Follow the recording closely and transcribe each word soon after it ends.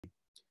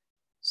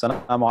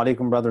Assalamu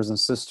alaikum, brothers and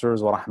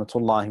sisters, wa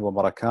rahmatullahi wa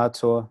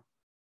barakatuh.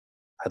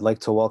 I'd like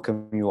to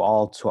welcome you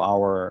all to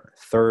our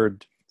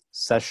third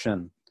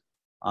session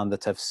on the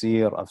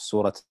Tafsir of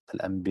Surah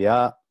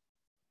Al-Anbiya.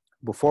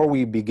 Before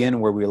we begin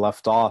where we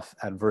left off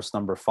at verse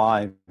number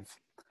 5,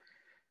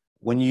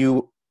 when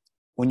you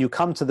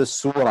come to this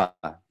surah,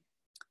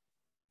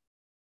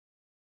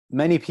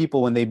 many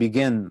people, when they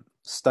begin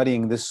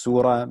studying this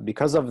surah,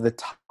 because of the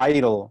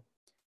title,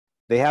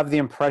 they have the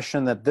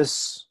impression that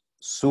this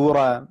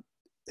surah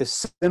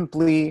is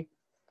simply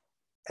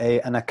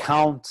an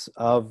account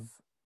of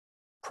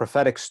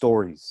prophetic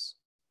stories,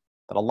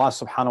 that Allah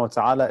subhanahu wa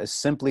ta'ala is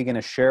simply going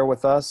to share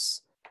with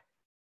us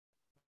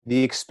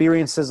the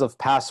experiences of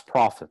past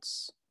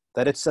prophets,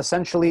 that it's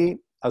essentially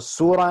a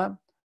surah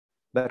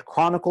that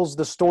chronicles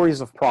the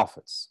stories of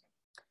prophets.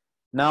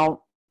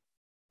 Now,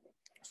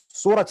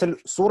 Surah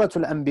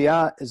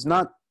Al-Anbiya is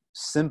not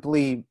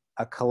simply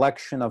a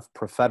collection of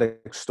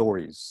prophetic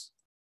stories,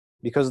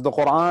 because the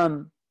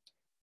Quran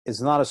is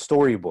not a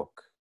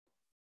storybook.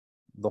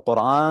 The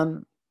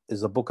Quran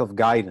is a book of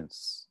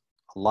guidance.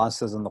 Allah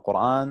says in the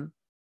Quran,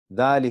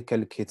 ذَلِكَ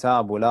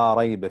الْكِتَابُ لَا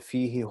رَيْبَ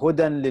فِيهِ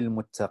هُدًى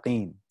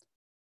لِلْمُتَّقِينَ.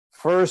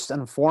 First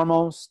and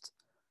foremost,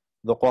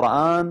 the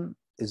Quran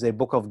is a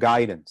book of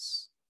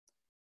guidance.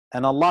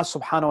 And Allah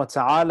subhanahu wa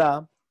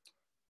ta'ala,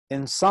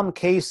 in some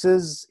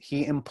cases,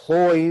 He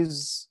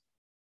employs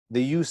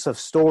the use of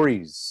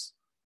stories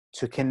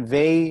to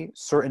convey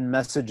certain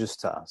messages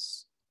to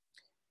us.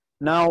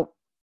 Now,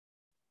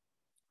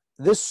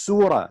 this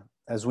surah,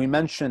 as we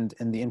mentioned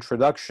in the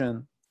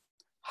introduction,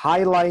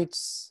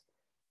 highlights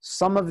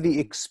some of the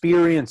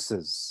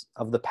experiences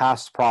of the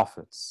past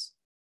prophets,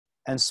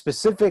 and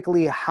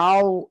specifically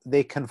how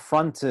they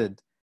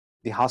confronted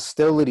the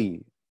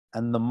hostility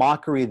and the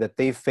mockery that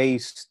they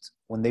faced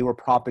when they were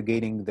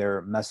propagating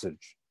their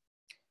message.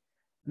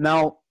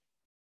 Now,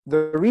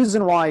 the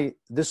reason why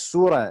this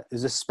surah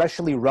is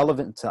especially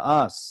relevant to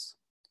us,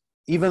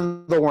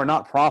 even though we're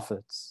not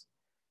prophets,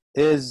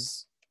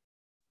 is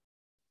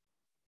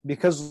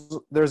because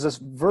there's this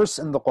verse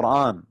in the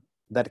Quran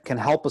that can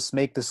help us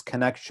make this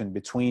connection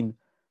between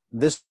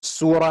this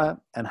surah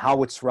and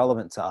how it's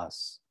relevant to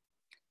us.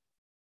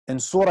 In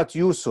Surah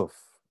Yusuf,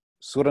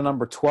 surah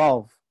number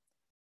 12,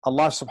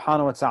 Allah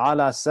subhanahu wa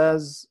ta'ala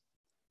says,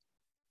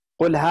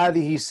 قُلْ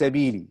هَذِهِ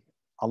سَبِيلِي.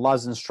 Allah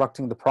is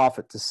instructing the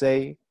Prophet to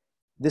say,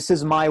 this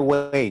is my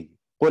way.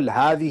 قُلْ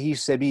هَذِهِ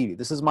سَبِيلِي.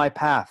 This is my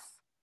path.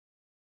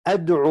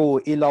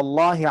 أَدْعُو إِلَى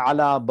اللَّهِ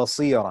عَلَى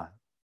بَصِيرَةٍ.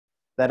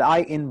 That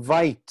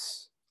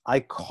I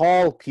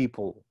call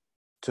people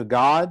to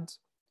God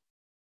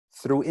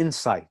through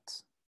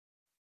insight.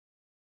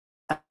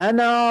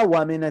 أَنَا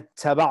وَمِنَ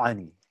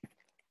اتَّبَعَنِي.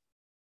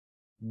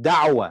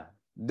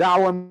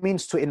 Da'wah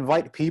means to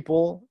invite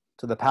people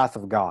to the path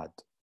of God.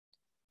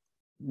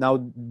 Now,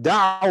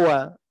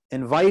 da'wah,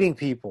 inviting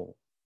people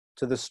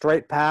to the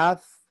straight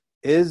path,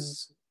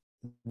 is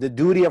the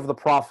duty of the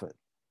Prophet.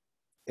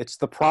 It's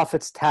the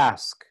Prophet's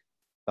task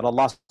that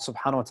Allah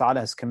subhanahu wa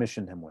ta'ala has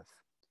commissioned him with.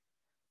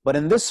 But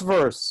in this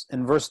verse,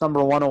 in verse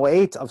number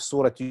 108 of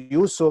Surah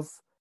Yusuf,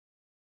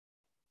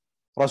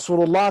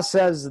 Rasulullah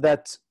says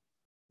that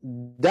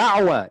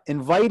da'wah,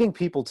 inviting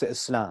people to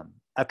Islam,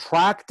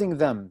 attracting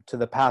them to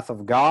the path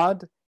of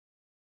God,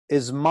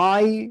 is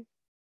my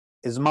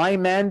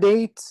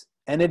mandate,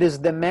 and it is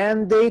the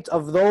mandate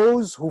of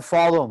those who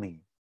follow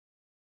me.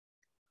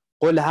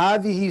 قُلْ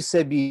هَذِهِ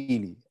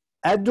سَبِيلِي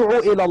أَدْعُو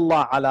إِلَى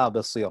اللَّهِ عَلَى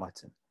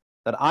بَصِيرَةٍ.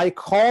 That I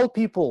call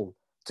people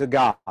to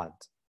God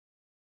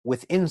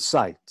with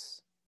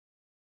insight.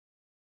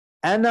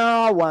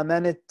 أَنَا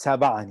وَمَنِ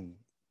اتَّبَعَنِي.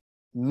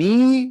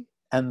 Me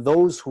and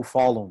those who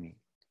follow me.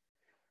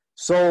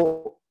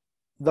 So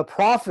the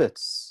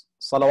prophets,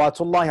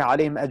 salawatullahi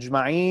alayhim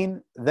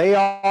ajma'een, they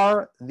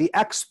are the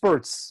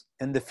experts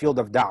in the field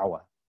of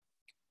da'wah.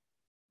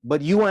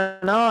 But you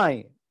and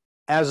I,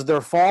 as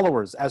their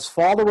followers, as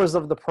followers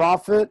of the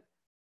Prophet,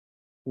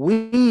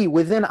 we,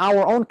 within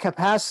our own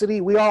capacity,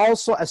 we are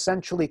also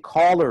essentially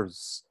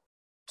callers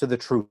to the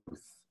truth.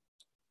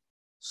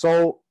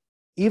 So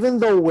even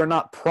though we're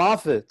not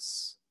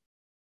prophets,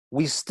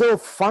 we still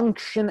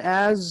function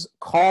as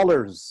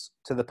callers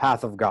to the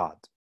path of God.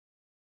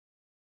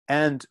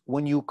 And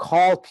when you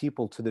call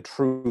people to the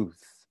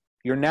truth,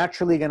 you're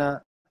naturally going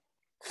to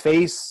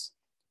face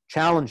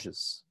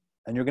challenges,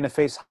 and you're going to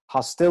face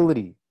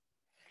hostility.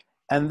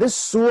 And this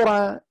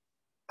surah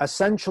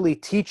essentially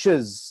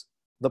teaches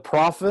the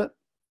Prophet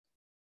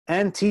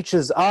and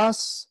teaches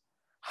us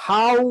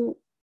how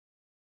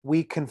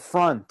we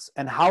confront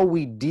and how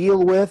we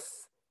deal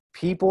with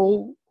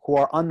people who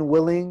are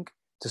unwilling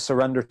to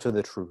surrender to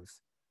the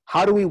truth.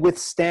 How do we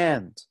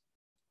withstand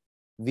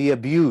the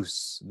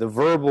abuse, the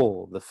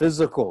verbal, the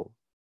physical,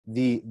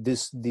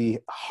 the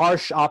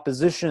harsh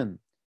opposition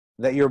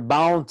that you're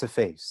bound to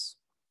face?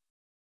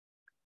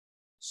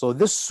 So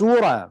this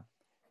surah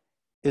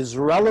is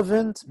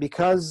relevant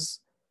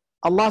because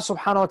Allah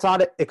subhanahu wa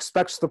ta'ala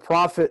expects the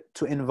Prophet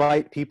to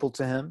invite people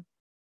to him.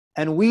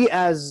 And we,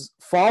 as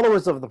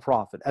followers of the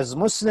Prophet, as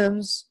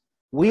Muslims,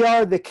 we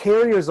are the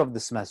carriers of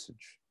this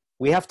message.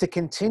 We have to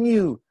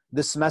continue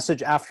this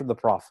message after the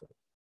Prophet.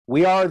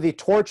 We are the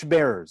torch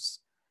bearers.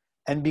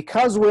 And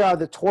because we are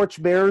the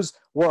torch bearers,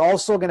 we're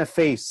also going to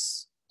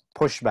face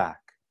pushback.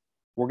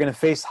 We're going to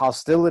face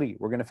hostility.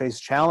 We're going to face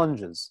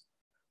challenges.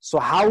 So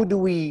how do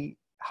we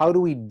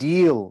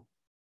deal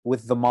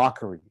with the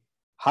mockery?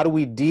 How do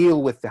we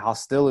deal with the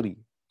hostility?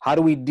 How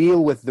do we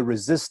deal with the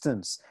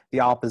resistance, the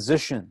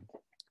opposition?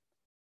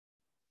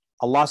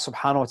 Allah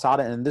subhanahu wa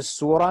ta'ala in this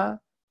surah,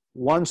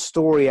 one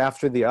story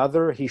after the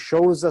other, He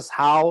shows us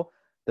how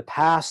the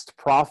past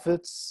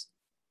prophets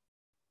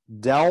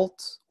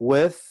dealt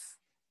with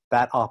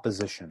that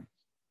opposition.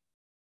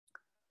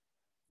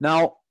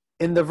 Now,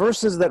 in the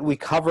verses that we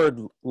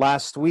covered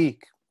last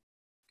week,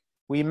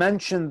 we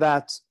mentioned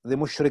that the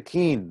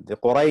mushrikeen, the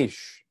Quraysh,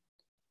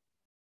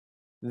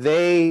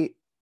 they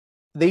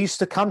used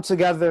to come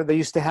together, they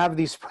used to have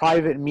these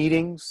private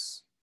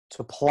meetings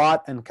to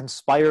plot and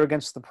conspire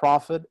against the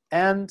Prophet.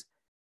 And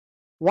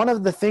one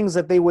of the things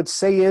that they would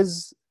say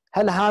is,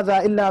 هَلْ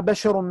هَذَا إِلَّا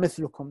بَشَرٌ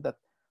مِثْلُكُمْ, that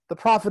the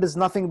Prophet is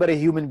nothing but a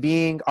human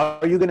being.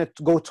 Are you going to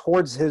go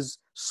towards his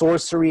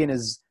sorcery and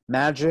his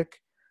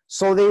magic?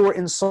 So they were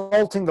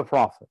insulting the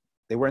Prophet.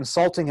 They were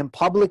insulting him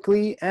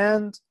publicly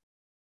and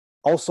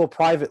also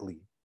privately.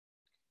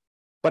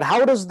 But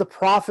how does the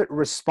Prophet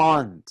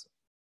respond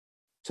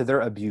to their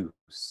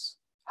abuse?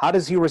 How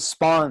does he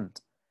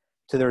respond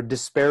to their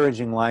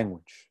disparaging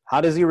language?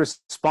 How does he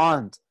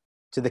respond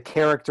to the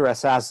character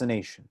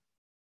assassination?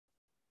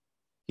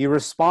 He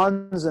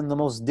responds in the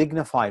most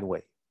dignified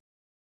way.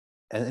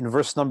 And in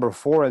verse number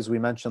 4, as we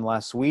mentioned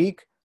last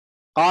week,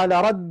 قَالَ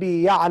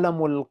رَبِّي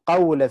يَعْلَمُ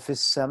الْقَوْلَ فِي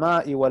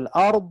السَّمَاءِ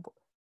وَالْأَرْضِ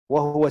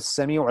وَهُوَ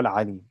السَّمِيعُ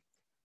الْعَلِيمُ.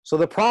 So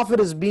the Prophet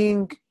is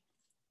being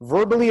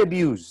verbally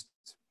abused.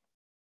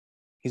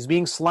 He's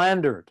being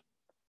slandered.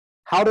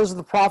 How does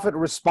the Prophet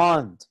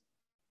respond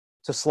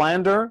to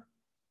slander?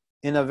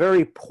 In a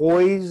very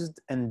poised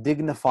and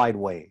dignified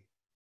way.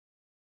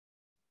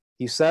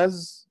 He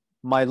says,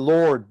 my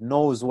Lord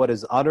knows what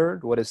is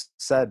uttered, what is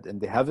said in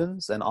the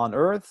heavens and on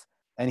earth,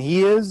 and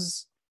He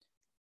is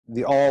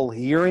the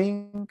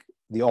all-hearing,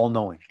 the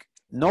all-knowing.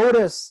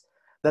 Notice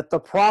that the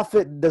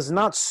Prophet does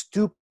not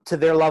stoop to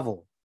their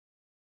level.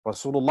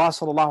 Rasulullah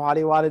sallallahu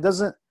alaihi wasallam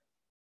doesn't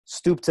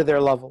stoop to their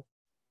level.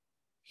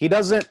 He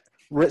doesn't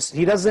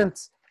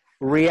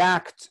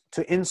react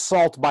to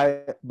insult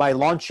by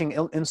launching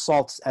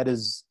insults at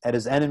his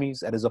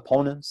enemies, at his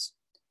opponents.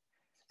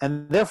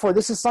 And therefore,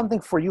 this is something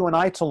for you and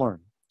I to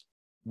learn.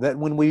 That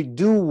when we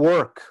do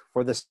work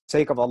for the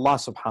sake of Allah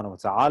subhanahu wa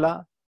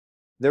ta'ala,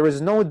 there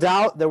is no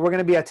doubt that we're going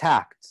to be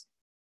attacked.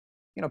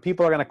 You know,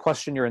 people are going to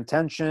question your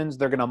intentions,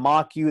 they're going to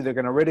mock you, they're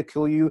going to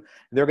ridicule you,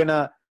 they're going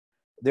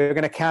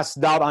to cast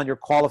doubt on your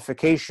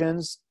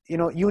qualifications, you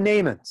know, you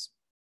name it.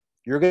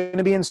 You're going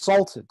to be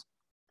insulted.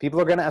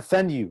 People are going to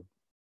offend you.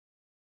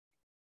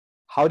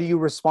 How do you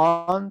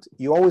respond?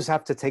 You always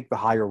have to take the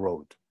higher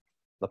road.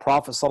 The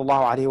Prophet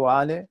sallallahu alaihi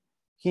wasallam,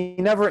 he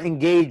never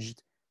engaged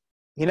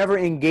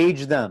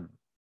them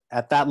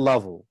at that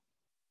level.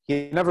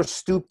 He never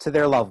stooped to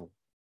their level.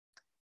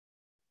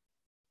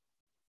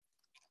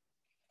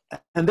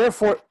 And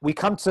therefore, we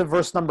come to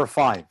verse number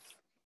 5.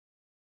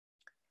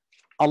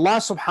 Allah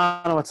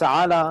subhanahu wa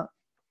ta'ala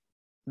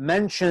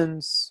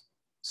mentions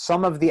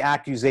some of the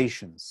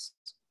accusations.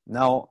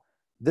 Now,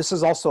 this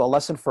is also a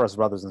lesson for us,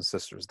 brothers and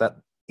sisters, that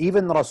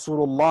even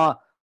Rasulullah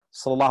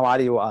sallallahu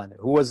alaihi wasallam,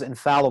 who was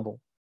infallible,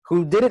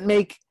 who didn't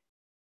make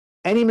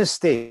any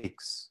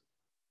mistakes,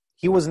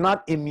 he was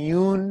not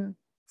immune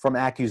from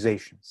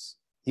accusations.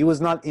 He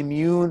was not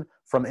immune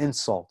from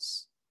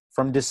insults,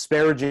 from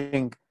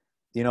disparaging,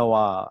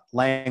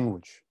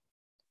 language.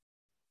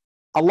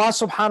 Allah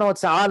subhanahu wa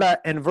ta'ala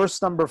in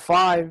verse number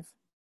 5,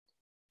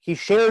 He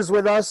shares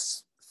with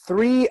us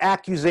 3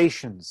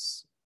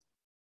 accusations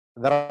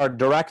that are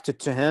directed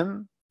to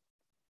Him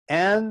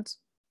and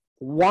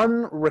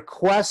 1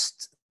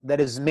 request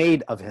that is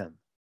made of Him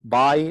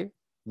by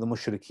the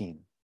mushrikeen.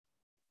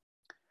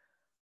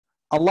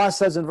 Allah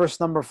says in verse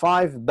number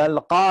 5,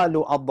 بَلْ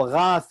قَالُوا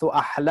أَضْغَاثُ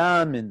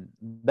أَحْلَامٍ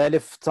بَلْ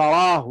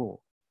افْتَرَاهُ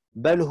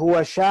بَلْ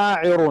هُوَ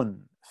شَاعِرٌ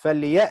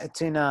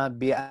فَلْيَأْتِنَا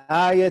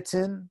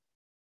بِآيَةٍ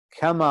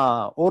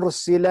كَمَا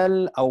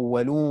أُرْسِلَ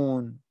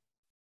الْأَوَّلُونَ.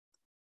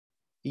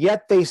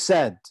 Yet they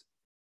said,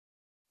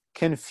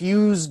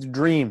 confused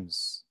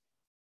dreams.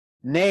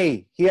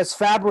 Nay, he has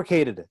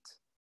fabricated it.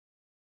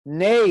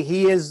 Nay,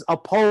 he is a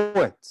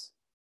poet.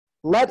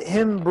 Let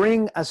him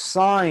bring a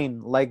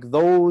sign like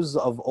those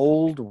of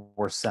old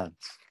were sent.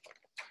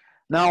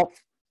 Now,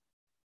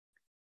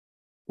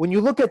 when you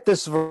look at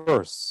this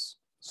verse,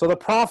 so the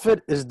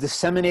Prophet is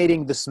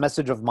disseminating this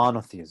message of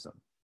monotheism.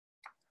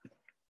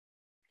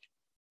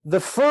 The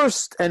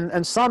first,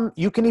 and some,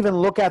 you can even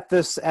look at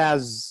this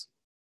as,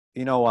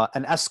 an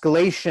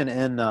escalation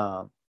in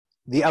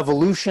the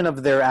evolution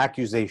of their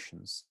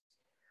accusations.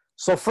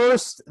 So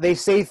first, they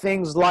say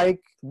things like,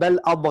 بَلْ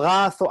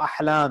أَضْغَاثُ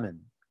أَحْلَامٍ,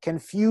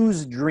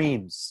 confused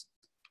dreams.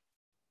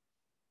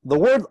 The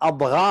word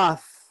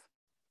أضغاث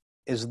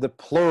is the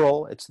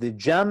plural, it's the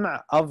jam'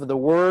 of the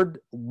word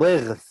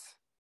ضغث.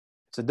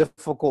 It's a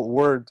difficult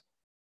word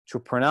to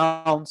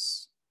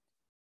pronounce.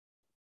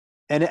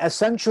 And it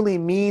essentially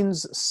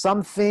means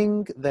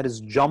something that is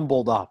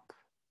jumbled up,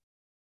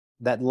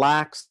 that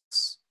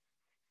lacks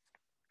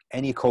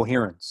any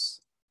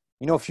coherence.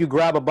 You know, if you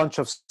grab a bunch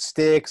of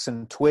sticks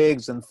and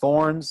twigs and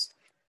thorns,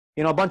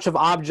 you know, a bunch of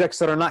objects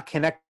that are not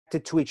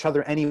connected to each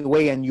other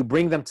anyway, and you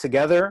bring them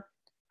together,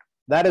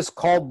 that is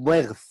called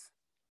lighth.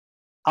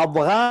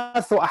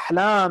 Adghath wa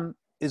ahlam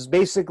is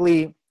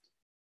basically,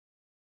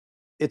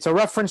 it's a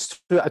reference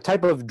to a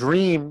type of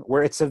dream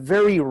where it's a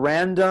very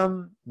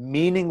random,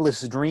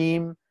 meaningless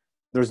dream.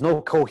 There's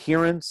no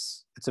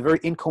coherence. It's a very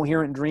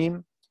incoherent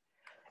dream.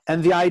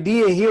 And the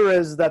idea here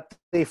is that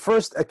they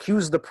first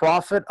accused the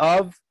Prophet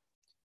of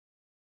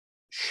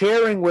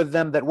sharing with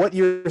them that what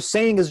you're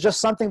saying is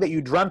just something that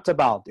you dreamt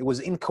about. It was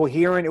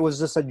incoherent. It was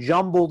just a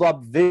jumbled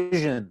up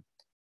vision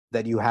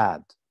that you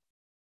had.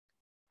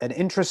 And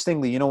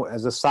interestingly, you know,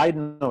 as a side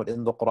note,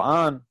 in the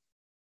Quran,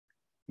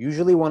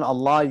 usually when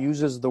Allah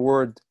uses the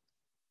word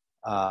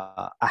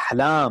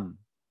ahlam,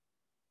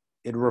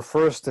 it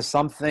refers to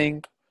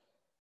something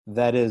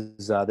that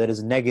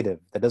is negative,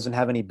 that doesn't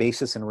have any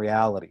basis in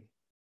reality.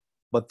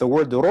 But the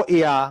word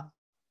ru'ya,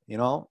 you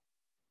know,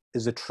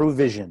 is a true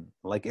vision,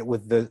 like it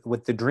with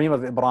the dream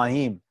of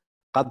Ibrahim.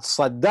 قَدْ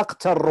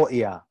صَدَّقْتَ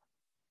الرُّؤْيَا.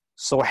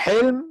 So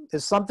hilm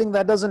is something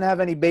that doesn't have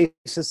any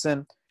basis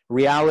in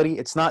reality.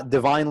 It's not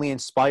divinely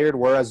inspired,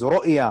 whereas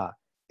ru'ya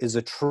is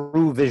a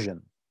true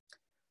vision.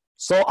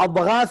 So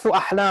adghathu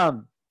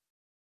ahlam,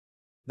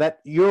 that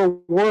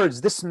your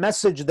words, this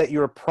message that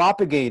you're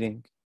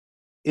propagating,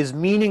 is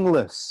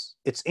meaningless.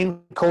 It's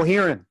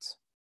incoherent.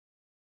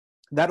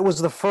 That was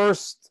the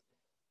first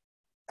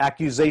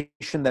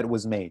accusation that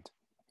was made.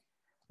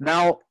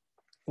 Now,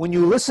 when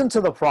you listen to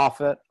the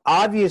Prophet,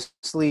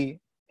 obviously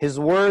his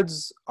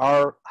words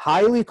are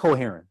highly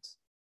coherent.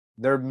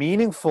 They're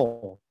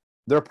meaningful.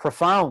 They're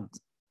profound.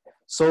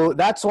 So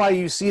that's why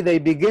you see they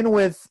begin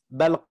with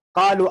بَلْ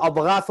قَالُوا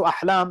أَضْغَاثُ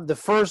أَحْلَامٍ, the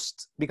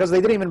first, because they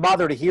didn't even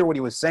bother to hear what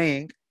he was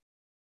saying.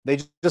 They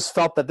just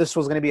felt that this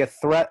was going to be a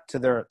threat to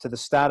the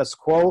status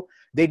quo.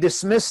 They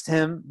dismissed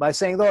him by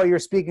saying, oh, you're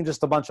speaking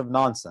just a bunch of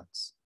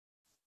nonsense.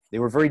 They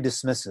were very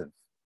dismissive.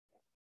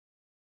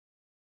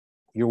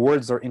 Your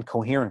words are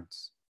incoherent.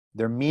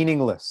 They're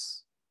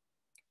meaningless.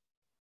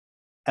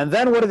 And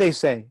then what do they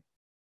say?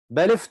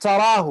 بَلْ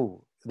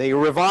افتراه. They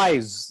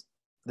revise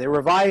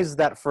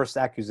that first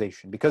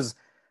accusation, because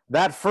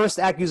that first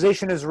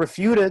accusation is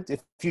refuted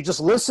if you just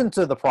listen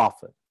to the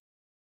Prophet.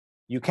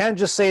 You can't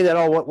just say that,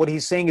 oh, what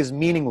he's saying is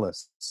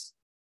meaningless.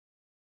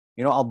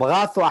 You know,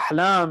 al-baghathu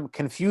ahlam,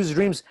 confused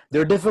dreams,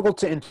 they're difficult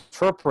to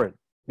interpret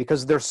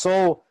because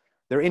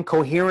they're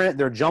incoherent,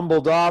 they're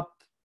jumbled up.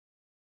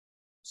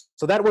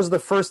 So that was the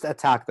first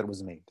attack that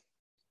was made.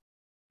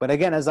 But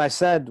again, as I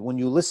said, when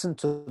you listen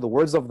to the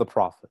words of the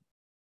Prophet,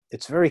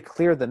 it's very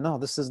clear that no,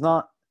 this is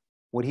not,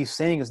 what he's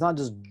saying is not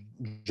just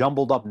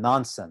jumbled up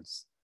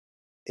nonsense.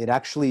 It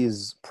actually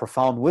is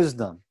profound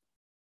wisdom.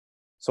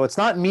 So it's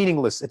not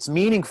meaningless, it's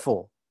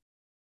meaningful.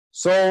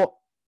 So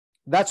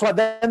that's why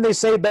then they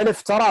say bal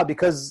iftara,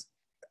 because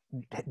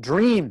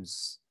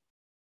dreams,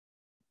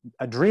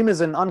 a dream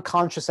is an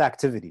unconscious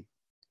activity.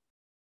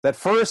 That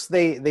first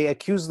they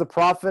accuse the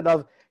Prophet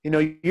of, you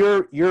know,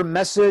 your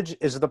message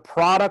is the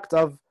product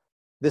of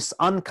this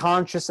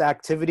unconscious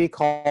activity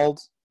called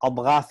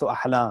abghathu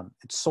ahlam.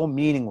 It's so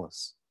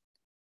meaningless.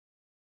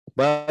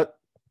 But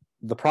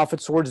the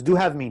Prophet's words do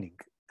have meaning.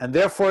 And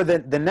therefore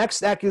the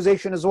next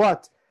accusation is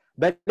what?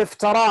 But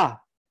iftara.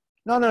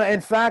 No,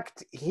 in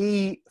fact,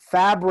 he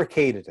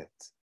fabricated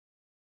it.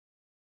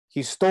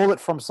 He stole it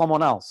from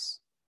someone else.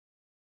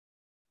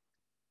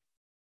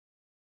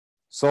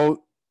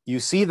 So you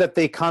see that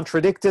they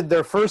contradicted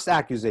their first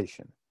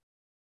accusation.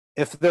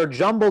 If they're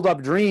jumbled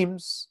up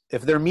dreams,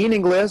 if they're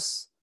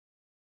meaningless,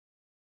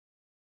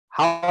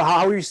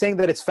 how are you saying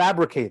that it's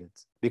fabricated?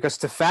 Because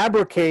to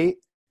fabricate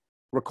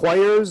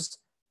requires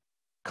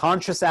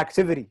conscious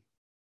activity.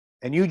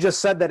 And you just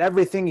said that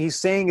everything he's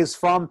saying is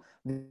from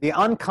the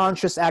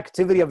unconscious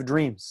activity of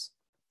dreams.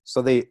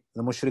 So the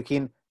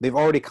mushrikeen, they've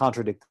already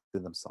contradicted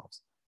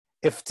themselves.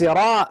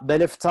 Iftira, bal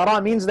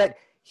iftara means that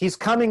he's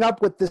coming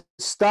up with this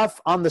stuff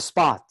on the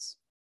spot.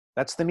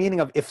 That's the meaning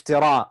of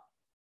iftira.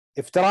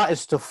 Iftira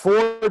is to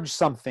forge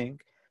something,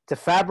 to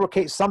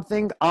fabricate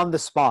something on the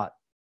spot.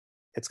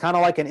 It's kind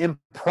of like an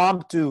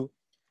impromptu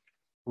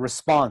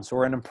response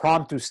or an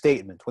impromptu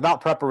statement without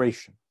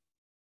preparation.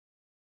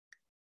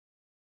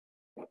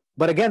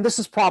 But again, this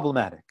is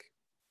problematic.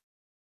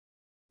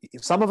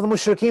 Some of the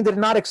mushrikeen did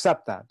not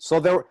accept that. So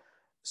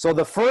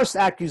the first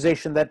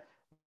accusation that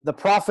the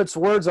Prophet's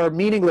words are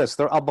meaningless,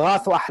 they're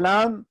abghathu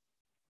ahlam,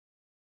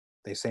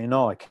 they say,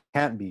 no, it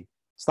can't be.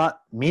 It's not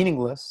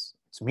meaningless,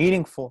 it's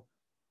meaningful.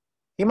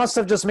 He must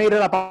have just made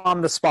it up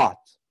on the spot.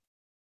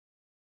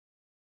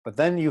 But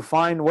then you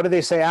find, what do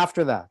they say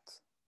after that?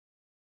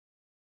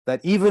 That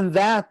even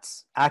that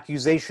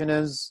accusation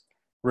is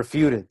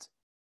refuted.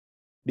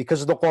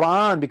 Because the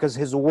Quran, because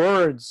his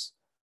words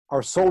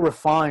are so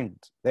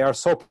refined, they are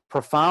so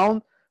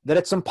profound, that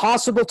it's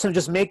impossible to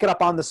just make it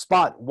up on the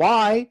spot.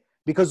 Why?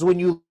 Because when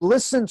you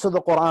listen to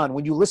the Quran,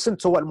 when you listen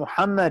to what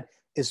Muhammad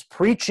is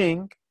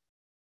preaching,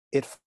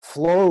 it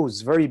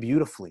flows very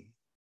beautifully.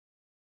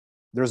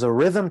 There's a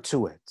rhythm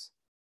to it.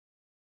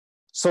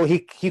 So he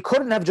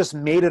couldn't have just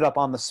made it up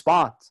on the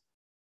spot,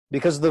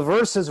 because the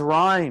verses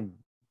rhyme.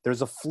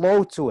 There's a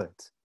flow to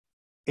it.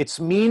 It's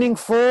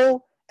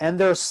meaningful and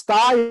there's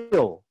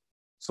style.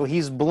 So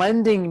he's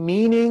blending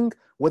meaning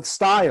with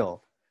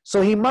style.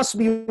 So he must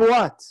be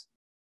what?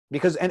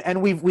 Because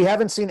and we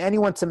haven't seen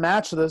anyone to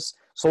match this.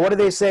 So what do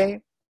they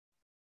say?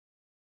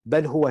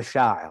 بل هو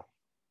شاعر.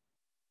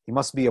 He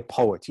must be a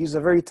poet. He's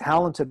a very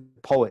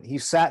talented poet. He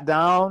sat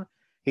down,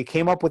 he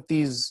came up with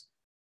these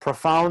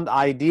profound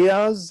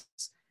ideas,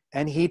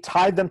 and he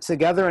tied them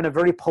together in a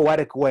very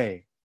poetic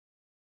way.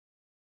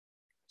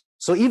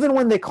 So even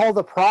when they call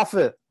the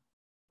Prophet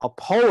a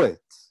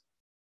poet,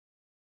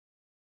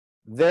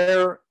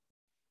 they're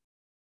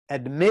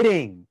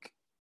admitting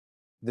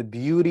the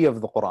beauty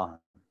of the Quran.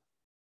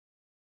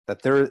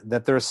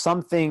 That there's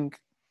something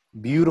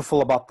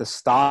beautiful about the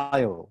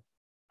style,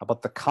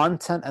 about the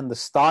content and the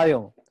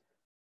style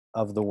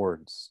of the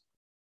words.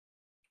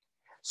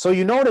 So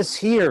you notice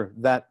here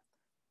that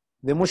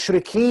the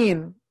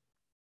mushrikeen,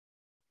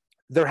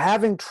 they're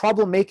having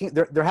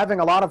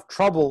a lot of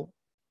trouble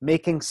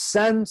making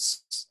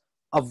sense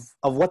of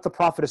what the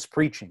Prophet is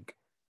preaching.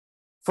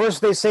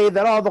 First they say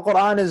that, the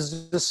Quran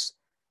is just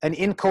an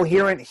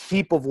incoherent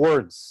heap of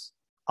words.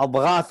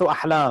 Al-Baghathu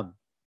Ahlam.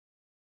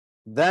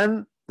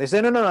 Then they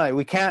say, no,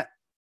 we can't,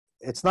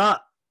 it's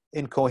not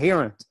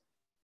incoherent.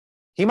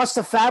 He must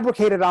have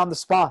fabricated on the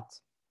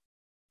spot.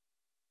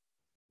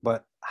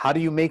 But how do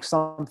you make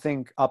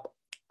something up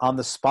on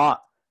the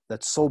spot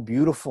that's so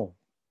beautiful,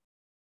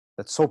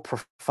 that's so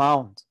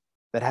profound,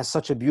 that has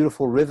such a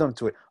beautiful rhythm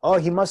to it?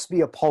 He must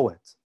be a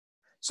poet.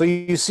 So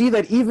you see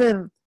that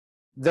even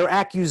their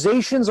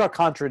accusations are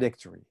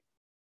contradictory,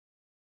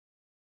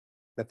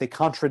 that they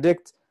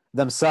contradict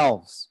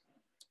themselves.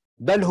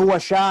 بل هو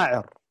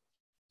شاعر.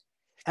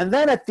 And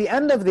then at the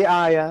end of the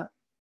ayah,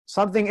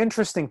 something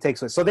interesting takes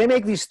place. So they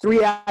make these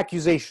three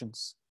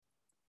accusations.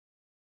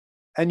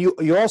 And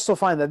you also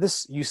find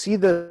that you see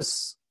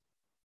this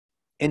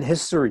in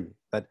history,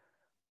 that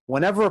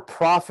whenever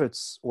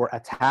prophets were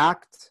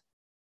attacked,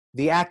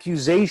 the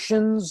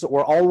accusations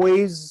were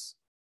always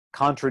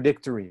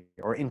contradictory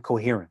or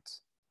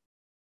incoherent.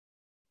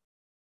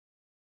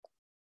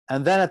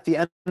 And then at the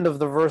end of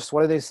the verse,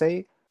 what do they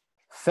say?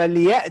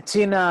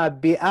 فَلْيَأْتِنَا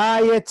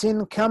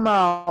بِآيَةٍ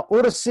كَمَا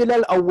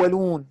أُرْسِلَ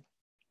الْأَوَّلُونَ.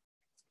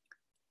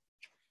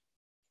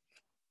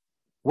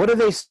 What do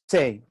they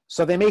say?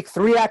 So they make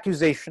three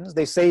accusations.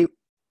 They say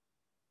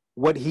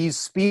what he's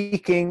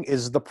speaking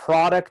is the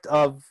product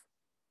of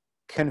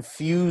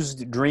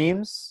confused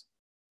dreams,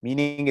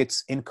 meaning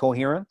it's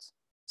incoherent,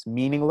 it's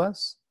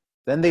meaningless.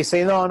 Then they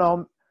say,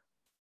 no,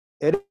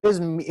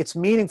 it's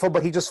meaningful,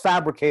 but he just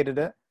fabricated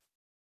it.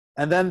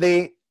 And then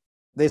they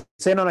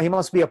say, no, he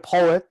must be a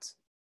poet.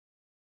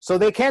 So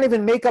they can't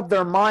even make up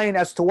their mind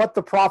as to what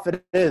the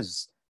Prophet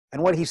is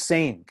and what he's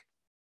saying.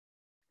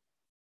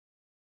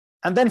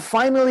 And then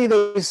finally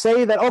they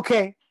say that,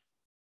 okay,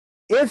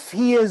 if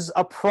he is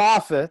a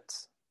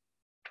prophet,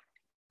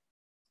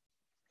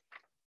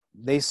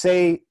 they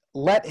say,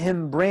 let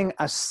him bring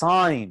a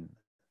sign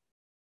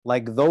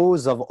like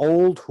those of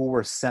old who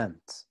were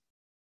sent.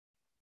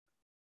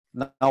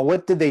 Now,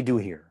 what did they do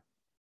here?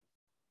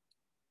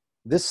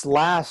 This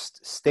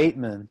last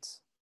statement,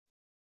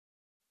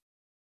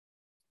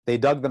 they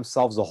dug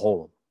themselves a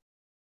hole.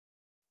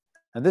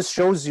 And this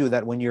shows you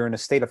that when you're in a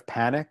state of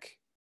panic,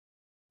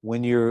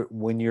 when you're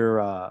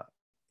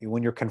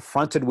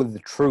confronted with the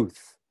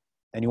truth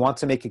and you want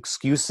to make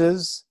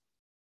excuses,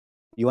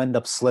 you end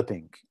up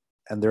slipping.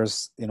 And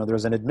there's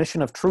an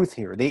admission of truth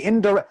here. They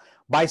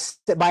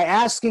by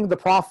asking the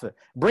Prophet,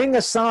 bring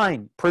a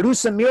sign,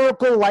 produce a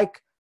miracle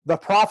like the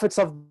prophets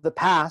of the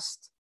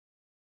past.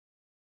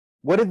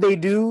 What did they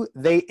do?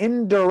 They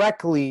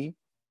indirectly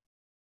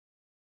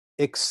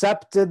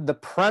accepted the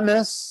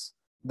premise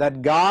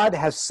that God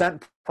has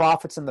sent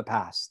prophets in the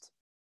past.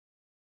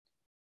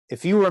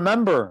 If you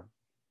remember,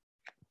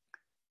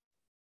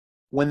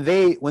 when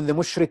the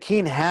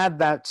mushrikeen had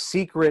that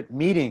secret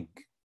meeting,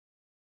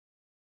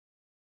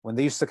 when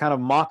they used to kind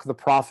of mock the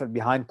Prophet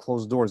behind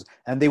closed doors,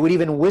 and they would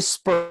even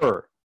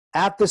whisper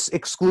at this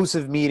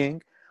exclusive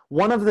meeting,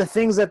 one of the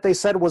things that they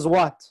said was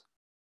what?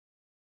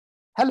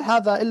 هل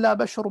هذا إلا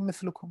بشر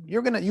مثلكم.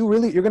 You're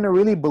gonna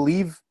really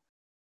believe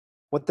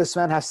what this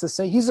man has to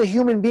say? He's a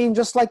human being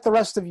just like the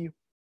rest of you.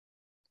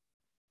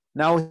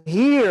 Now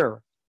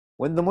here,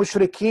 when the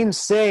mushrikeen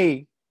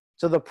say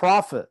to the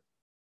Prophet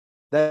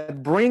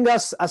that bring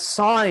us a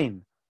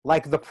sign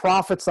like the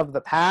prophets of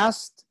the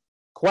past,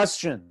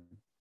 question,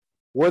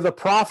 were the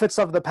prophets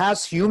of the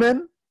past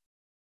human?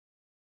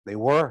 They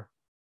were.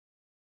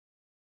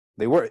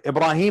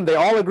 Ibrahim, they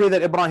all agree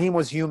that Ibrahim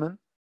was human.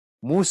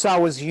 Musa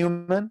was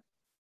human.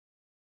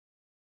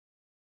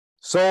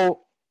 So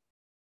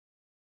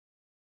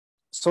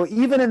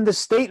even in this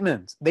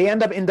statement, they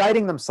end up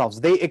indicting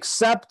themselves. They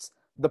accept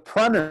the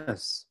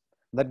premise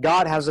that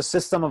God has a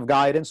system of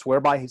guidance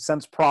whereby He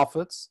sends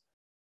prophets,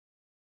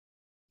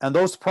 and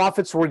those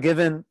prophets were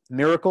given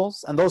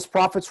miracles, and those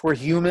prophets were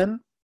human.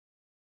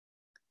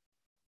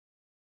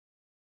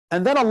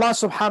 And then Allah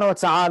subhanahu wa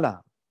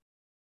ta'ala,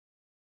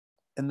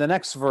 in the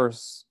next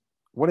verse,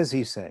 what does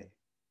He say?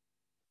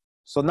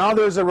 So now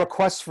there's a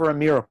request for a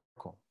miracle.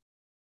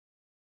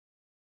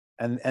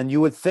 And you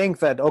would think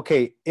that,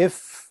 okay,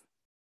 if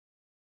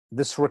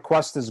this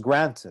request is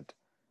granted,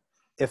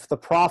 if the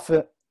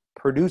prophet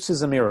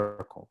produces a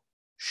miracle,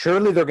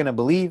 surely they're going to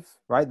believe,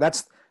 right?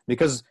 That's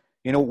because,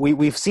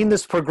 we've seen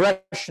this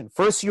progression.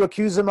 First you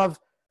accuse him of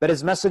that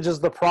his message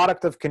is the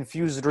product of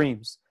confused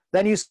dreams.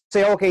 Then you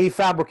say, okay, he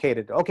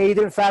fabricated. Okay, he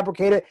didn't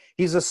fabricate it.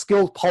 He's a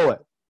skilled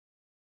poet.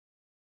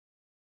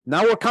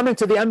 Now we're coming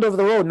to the end of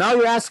the road. Now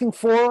you're asking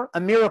for a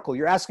miracle.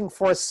 You're asking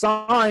for a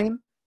sign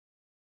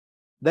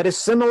that is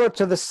similar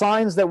to the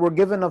signs that were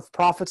given of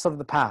prophets of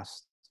the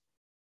past.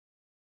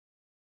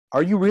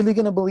 Are you really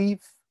going to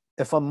believe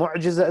if a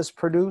mu'jiza is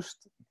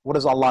produced? What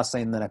does Allah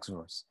say in the next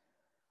verse?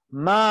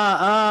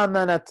 مَا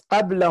آمَنَتْ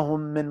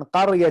قَبْلَهُم مِّن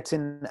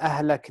قَرْيَةٍ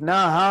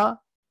أَهْلَكْنَاهَا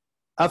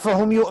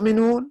أَفَهُمْ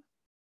يُؤْمِنُونَ.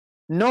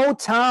 No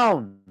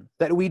town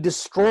that we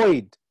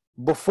destroyed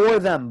before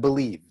them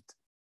believed.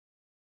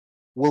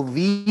 Will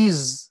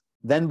these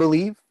then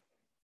believe?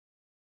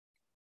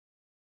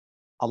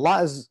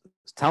 Allah is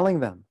telling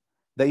them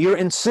that you're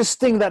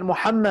insisting that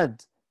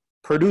Muhammad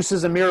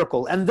produces a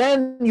miracle, and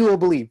then you will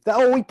believe.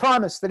 That, we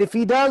promise that if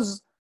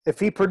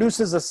he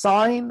produces a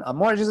sign, a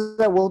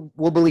mu'jiza,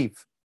 we'll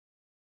believe.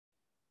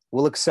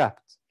 We'll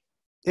accept.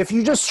 If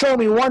you just show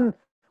me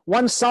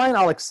one sign,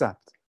 I'll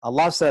accept.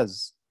 Allah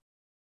says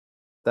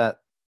that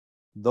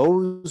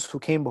those who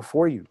came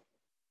before you,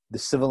 the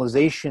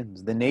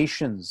civilizations, the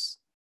nations,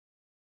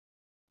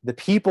 the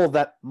people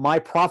that my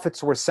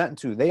prophets were sent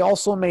to, they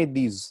also made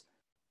these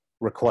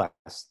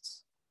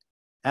requests.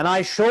 And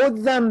I showed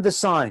them the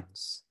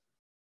signs,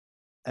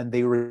 and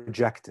they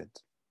rejected.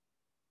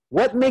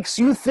 What makes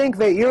you think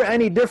that you're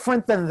any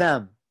different than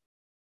them?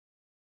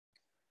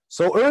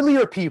 So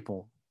earlier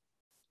people,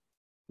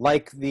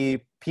 like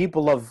the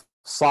people of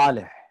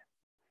Salih,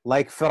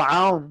 like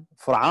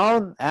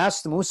Fir'aun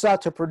asked Musa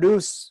to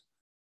produce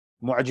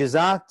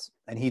mu'jizat,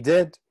 and he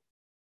did.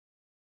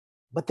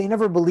 But they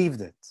never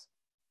believed it.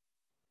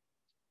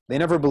 They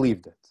never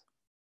believed it.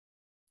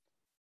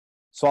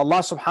 So Allah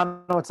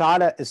subhanahu wa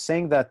ta'ala is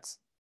saying that,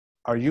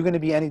 are you going to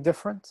be any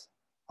different?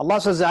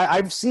 Allah says,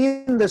 I've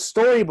seen this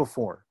story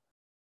before.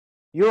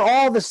 You're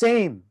all the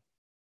same.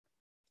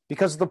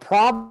 Because the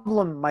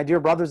problem, my dear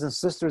brothers and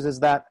sisters, is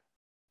that,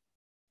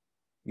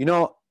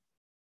 you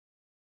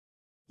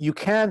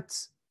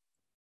can't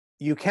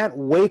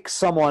wake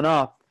someone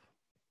up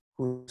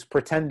who's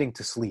pretending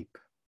to sleep.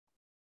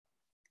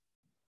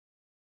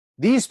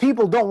 These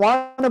people don't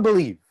want to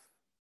believe.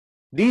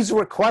 These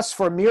requests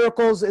for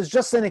miracles is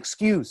just an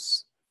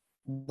excuse.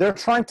 They're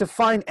trying to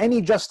find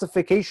any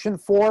justification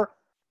for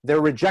their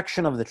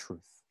rejection of the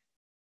truth.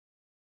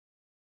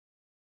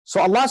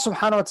 So Allah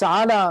subhanahu wa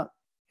ta'ala,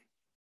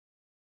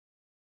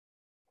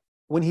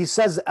 when He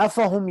says,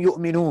 أَفَهُمْ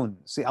يُؤْمِنُونَ,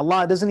 see,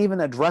 Allah doesn't even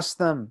address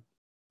them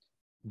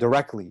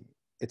directly.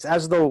 It's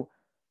as though,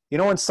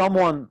 when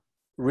someone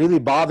really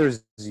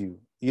bothers you,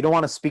 you don't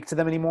want to speak to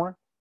them anymore.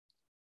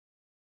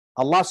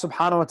 Allah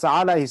subhanahu wa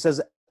ta'ala, He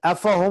says,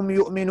 أَفَهُمْ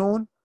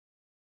يُؤْمِنُونَ,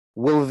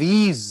 will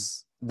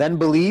these then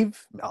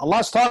believe?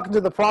 Allah's talking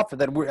to the Prophet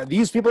that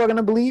these people are going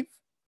to believe.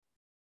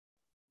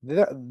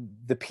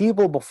 The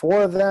people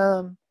before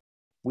them,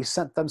 we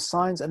sent them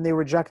signs and they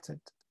rejected.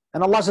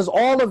 And Allah says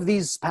all of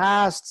these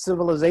past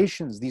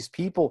civilizations, these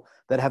people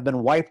that have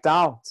been wiped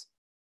out,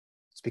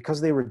 it's because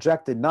they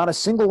rejected. Not a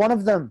single one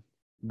of them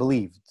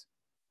believed.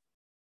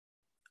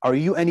 Are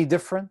you any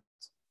different?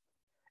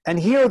 And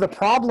here the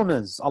problem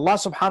is, Allah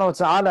subhanahu wa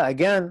ta'ala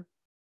again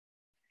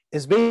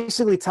is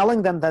basically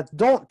telling them that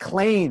don't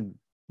claim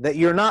that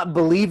you're not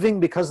believing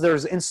because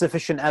there's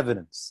insufficient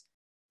evidence.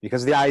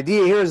 Because the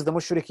idea here is the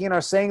mushrikeen are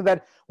saying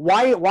that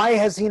why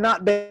has he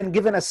not been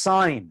given a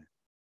sign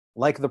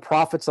like the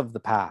prophets of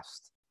the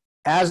past?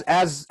 As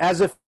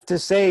if to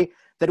say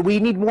that we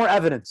need more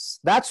evidence.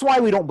 That's why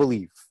we don't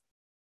believe.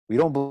 We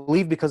don't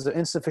believe because of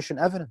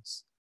insufficient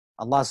evidence.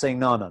 Allah is saying,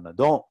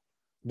 no,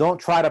 don't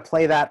try to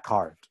play that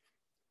card.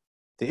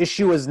 The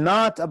issue is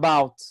not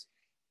about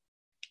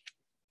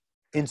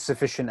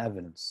insufficient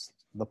evidence.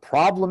 The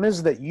problem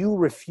is that you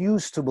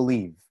refuse to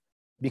believe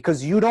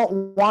because you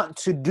don't want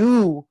to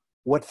do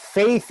what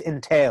faith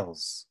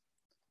entails.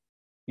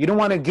 You don't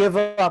want to give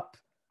up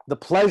the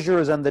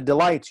pleasures and the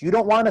delights. You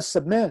don't want to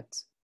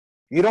submit.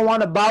 You don't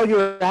want to bow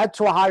your head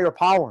to a higher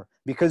power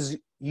because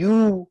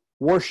you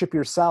worship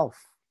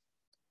yourself.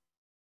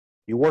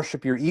 You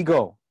worship your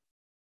ego.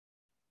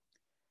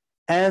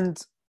 And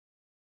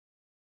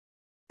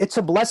it's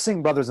a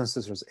blessing, brothers and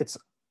sisters. It's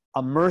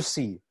a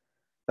mercy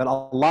that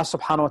Allah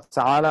subhanahu wa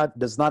ta'ala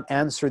does not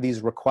answer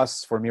these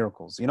requests for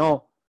miracles.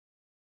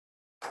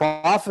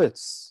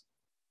 Prophets,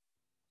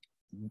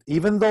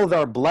 even though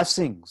they're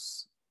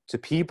blessings to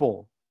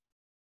people,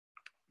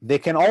 they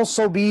can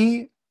also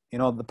be,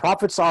 The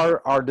prophets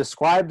are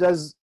described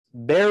as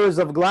bearers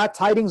of glad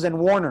tidings and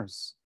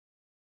warners.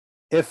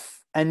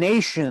 If a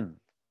nation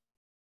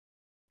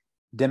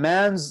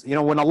demands,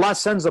 when Allah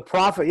sends a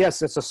prophet,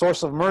 yes, it's a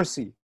source of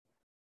mercy,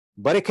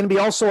 but it can be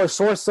also a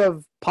source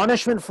of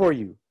punishment for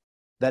you,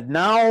 that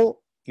now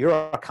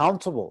you're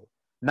accountable.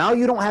 Now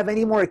you don't have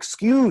any more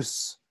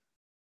excuse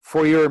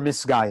for your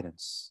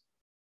misguidance.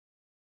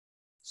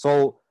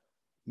 So,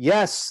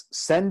 yes,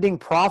 sending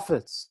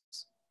prophets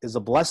is a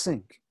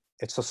blessing.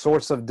 It's a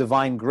source of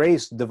divine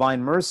grace,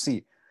 divine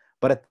mercy.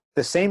 But at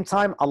the same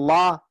time,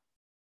 Allah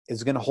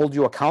is going to hold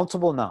you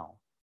accountable now,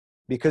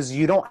 because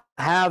you don't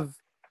have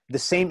the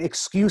same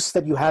excuse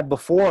that you had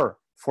before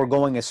for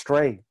going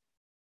astray.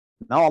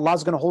 Now Allah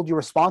is going to hold you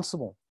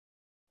responsible.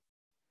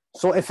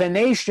 So if a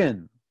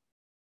nation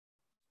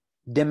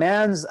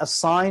demands a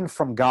sign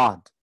from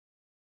God,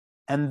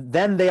 and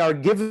then they are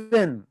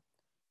given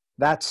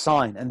that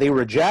sign and they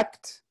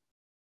reject,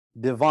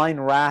 divine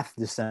wrath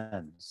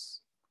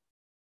descends.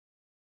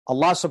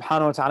 Allah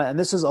subhanahu wa ta'ala, and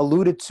this is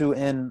alluded to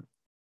in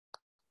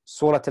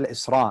Surah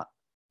Al-Isra,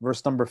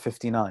 verse number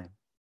 59.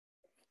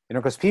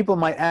 Because people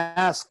might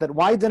ask that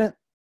why didn't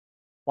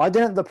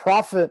the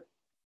Prophet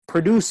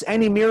produce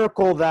any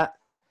miracle that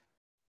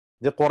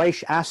the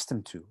Quraysh asked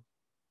him to?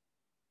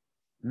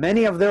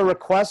 Many of their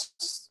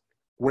requests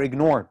were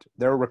ignored,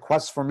 their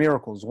requests for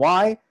miracles.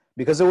 Why?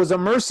 Because it was a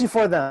mercy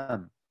for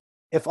them.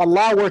 If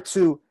Allah were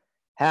to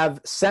have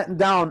sent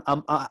down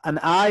an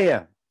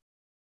ayah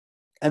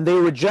and they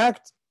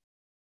reject,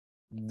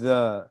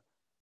 the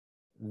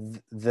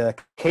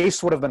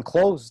case would have been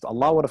closed.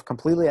 Allah would have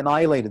completely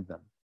annihilated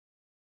them.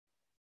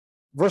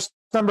 Verse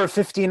number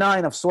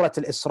 59 of Surah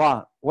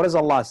Al-Isra, what does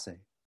Allah say?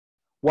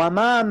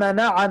 وَمَا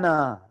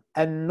مَنَعَنَا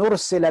أَن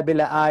نُرْسِلَ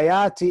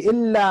بِالْآيَاتِ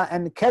إِلَّا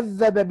أَن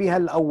كَذَّبَ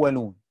بِهَا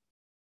الْأَوَّلُونَ.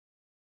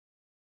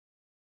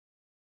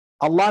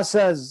 Allah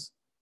says,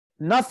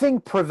 nothing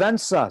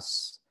prevents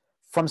us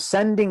from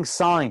sending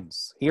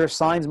signs. Here,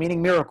 signs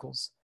meaning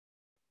miracles,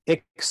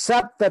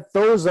 except that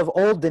those of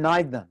old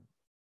denied them.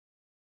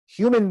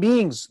 Human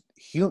beings,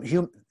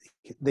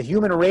 the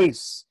human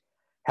race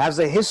has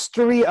a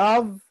history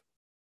of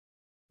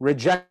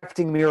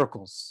rejecting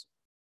miracles.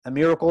 A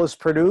miracle is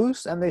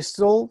produced and they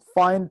still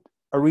find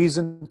a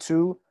reason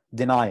to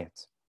deny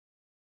it.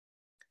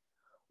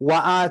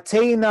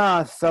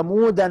 وَآتَيْنَا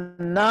ثَمُودَ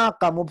النَّاقَ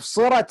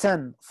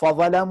مُبْصِرَةً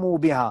فَظَلَمُوا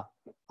بِهَا.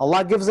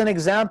 Allah gives an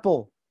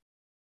example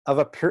of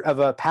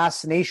a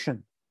past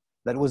nation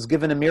that was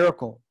given a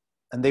miracle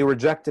and they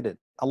rejected it.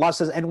 Allah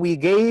says, and we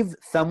gave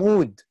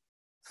Thamud.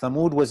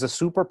 Thamud was a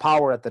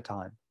superpower at the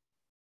time.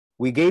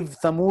 We gave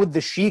Thamud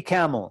the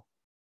she-camel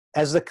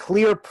as a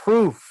clear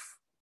proof,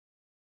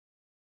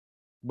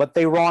 but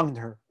they wronged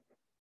her.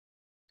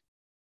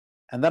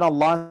 And then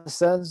Allah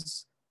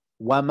says,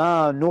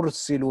 وَمَا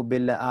نُرْسِلُ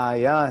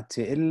بِالْآيَاتِ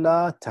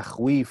إِلَّا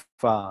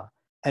تَخْوِيفًا.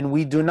 And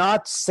we do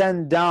not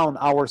send down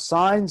our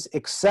signs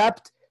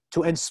except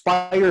to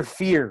inspire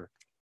fear.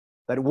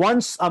 That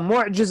once a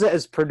mu'jiza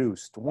is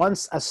produced,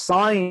 once a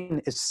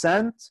sign is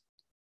sent,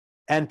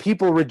 and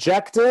people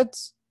reject it,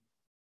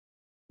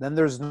 then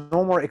there's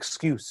no more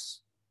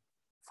excuse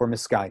for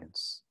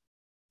misguidance.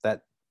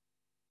 That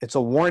it's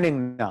a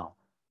warning now,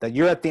 that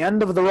you're at the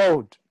end of the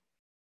road,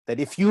 that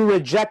if you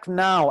reject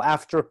now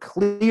after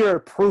clear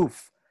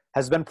proof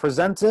has been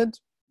presented,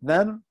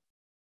 then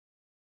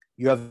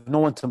you have no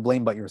one to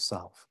blame but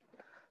yourself.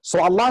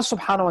 So Allah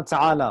subhanahu wa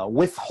ta'ala,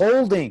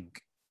 withholding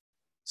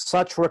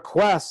such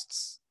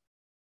requests,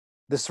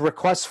 this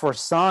request for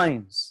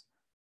signs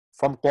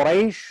from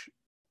Quraysh,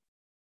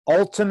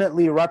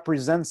 ultimately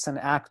represents an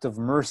act of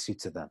mercy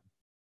to them.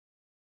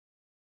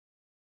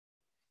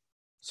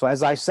 So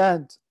as I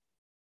said,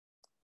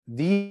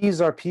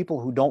 these are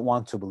people who don't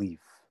want to believe.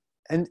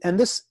 And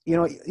this,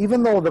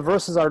 even though the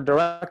verses are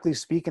directly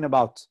speaking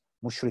about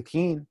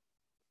mushrikeen,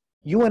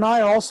 you and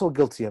I are also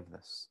guilty of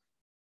this.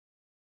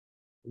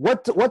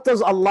 What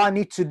does Allah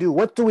need to do?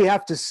 What do we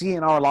have to see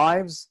in our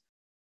lives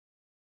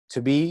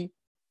to be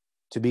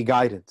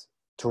guided,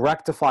 to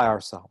rectify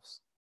ourselves?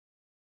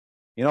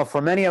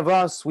 For many of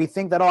us, we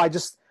think that,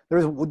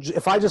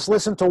 if I just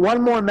listen to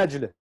one more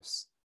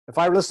majlis, if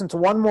I listen to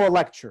one more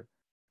lecture,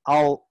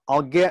 I'll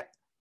get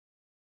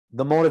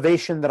the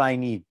motivation that I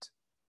need.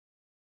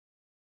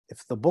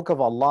 If the book of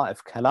Allah,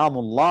 if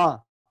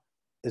Kalamullah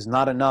is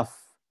not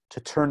enough to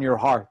turn your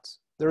heart,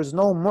 there is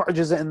no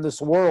mu'jiza in this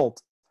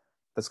world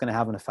that's going to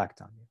have an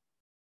effect on you.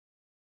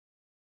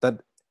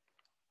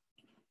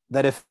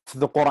 That if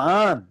the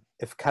Quran,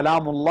 if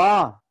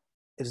Kalamullah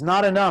is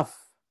not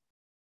enough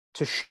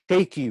to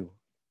shake you,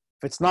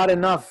 if it's not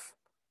enough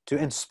to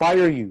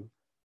inspire you,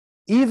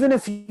 even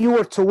if you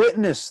were to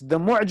witness the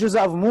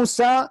mu'jiza of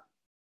Musa,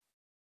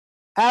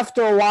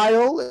 after a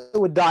while it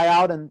would die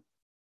out and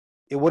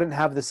it wouldn't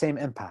have the same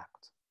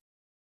impact.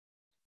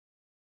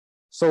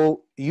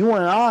 So you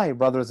and I,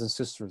 brothers and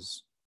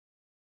sisters,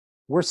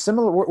 we're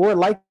similar, we're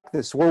like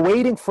this. We're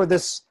waiting for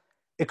this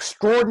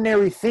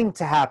extraordinary thing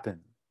to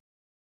happen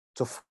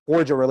to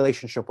forge a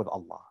relationship with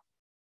Allah.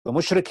 The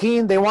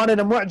mushrikeen, they wanted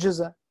a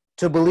mu'jiza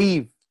to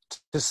believe,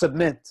 to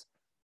submit.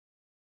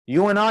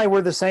 You and I,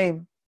 we're the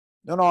same.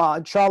 No,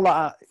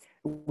 inshallah,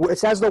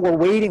 it's as though we're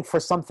waiting for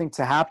something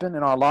to happen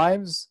in our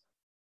lives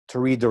to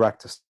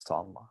redirect us to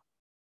Allah.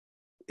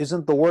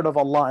 Isn't the word of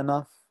Allah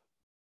enough?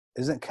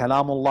 Isn't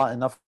Kalamullah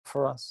enough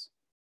for us?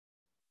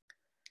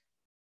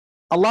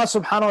 Allah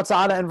subhanahu wa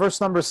ta'ala in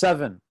verse number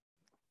 7,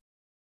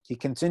 He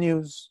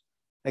continues,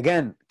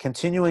 again,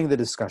 continuing the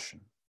discussion.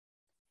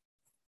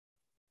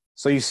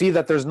 So you see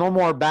that there's no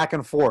more back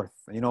and forth.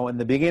 In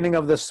the beginning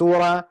of the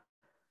surah,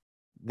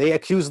 they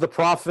accuse the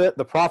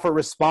Prophet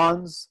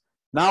responds.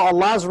 Now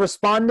Allah's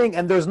responding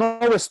and there's no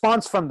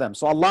response from them.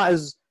 So Allah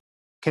is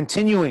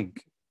continuing.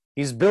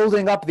 He's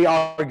building up the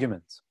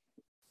argument.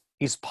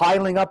 He's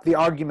piling up the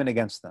argument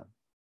against them.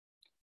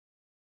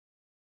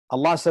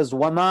 Allah says,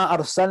 وَمَا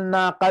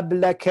أَرْسَلْنَا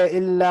قَبْلَكَ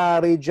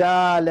إِلَّا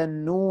رِجَالًا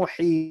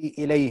نُوحِي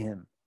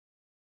إِلَيْهِمْ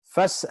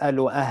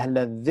فَاسْأَلُوا أَهْلَ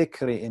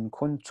الذِّكْرِ إِن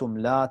كُنتُمْ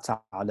لَا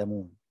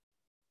تَعْلَمُونَ.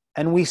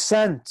 And we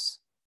sent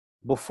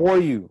before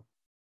you,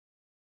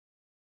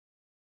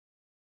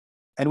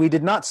 and we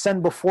did not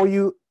send before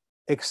you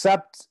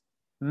except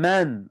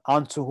men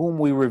unto whom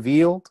we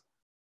revealed.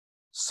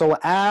 So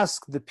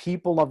ask the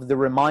people of the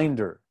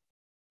reminder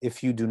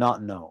if you do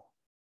not know.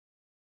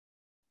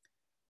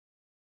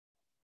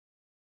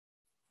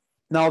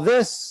 Now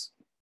this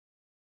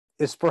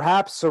is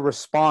perhaps a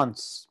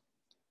response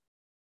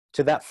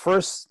to that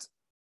first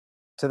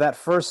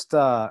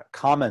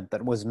comment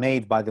that was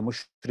made by the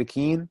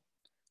mushrikeen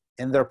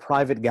in their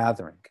private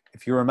gathering.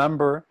 If you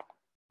remember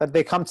that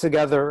they come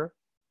together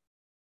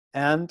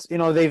and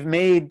they've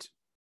made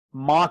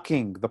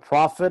mocking the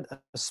Prophet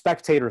a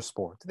spectator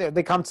sport.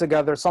 They come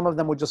together. Some of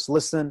them would just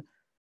listen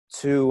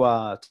to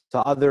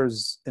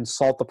others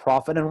insult the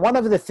Prophet. And one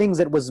of the things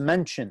that was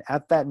mentioned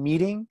at that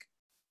meeting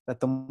that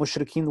the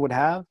mushrikeen would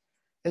have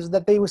is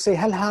that they would say,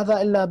 "Hal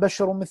hadha illa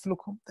basharun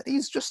mithlukum?" That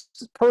he's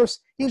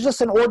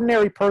just an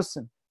ordinary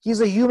person.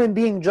 He's a human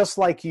being just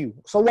like you.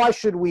 So why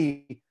should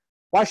we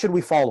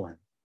follow him?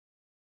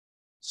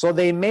 So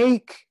they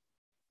make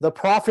the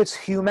Prophet's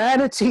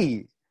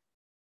humanity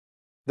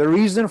the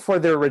reason for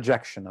their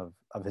rejection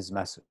of his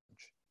message.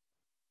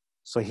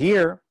 So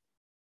here,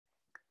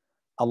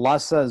 Allah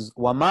says,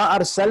 وَمَا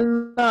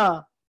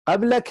أَرْسَلْنَا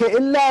قَبْلَكَ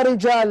إِلَّا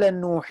رِجَالًا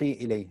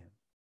نُوحِي إِلَيْهِمْ.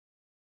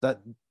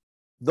 That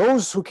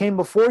those who came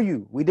before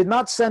you, we did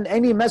not send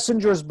any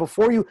messengers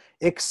before you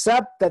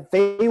except that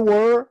they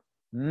were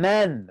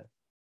men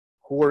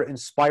who were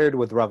inspired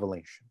with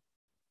revelation.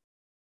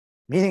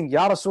 Meaning,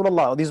 Ya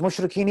Rasulullah, these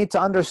mushrikeen need to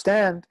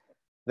understand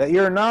that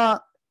you're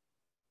not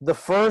the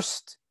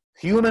first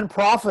human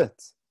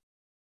prophet.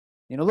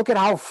 Look at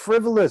how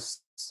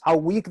frivolous, how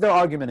weak their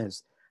argument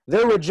is.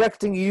 They're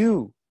rejecting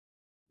you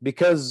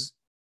because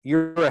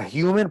you're a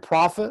human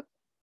prophet.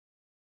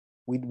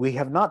 We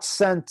have not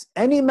sent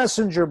any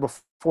messenger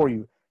before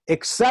you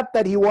except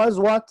that he was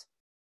what?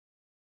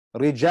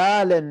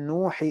 رِجَالًا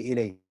نُوحِي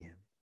إِلَيْهِمْ.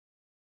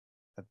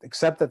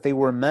 Except that they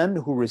were men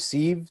who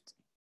received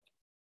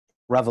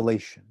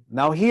revelation.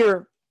 Now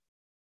here,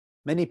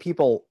 many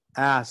people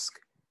ask,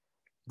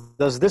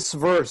 does this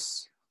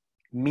verse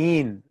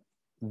mean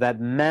that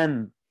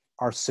men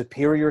are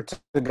superior to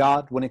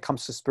God when it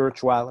comes to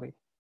spirituality?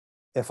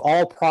 If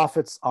all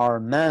prophets are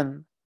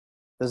men,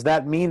 does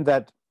that mean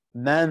that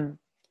men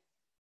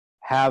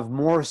have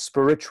more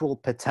spiritual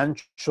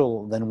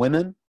potential than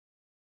women?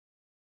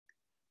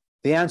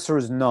 The answer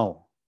is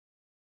no.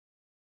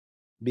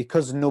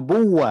 Because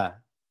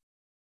nubuwwah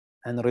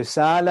and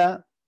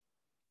risala,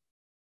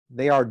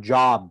 they are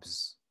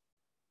jobs.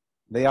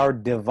 They are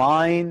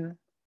divinely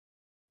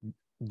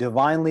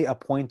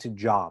appointed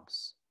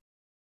jobs.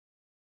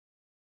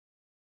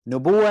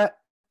 Nubuwwah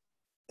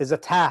is a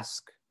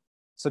task.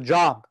 It's a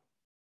job.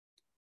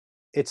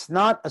 It's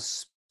not a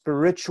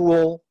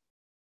spiritual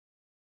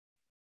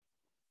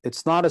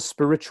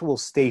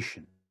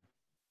station.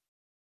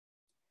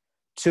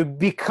 To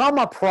become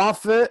a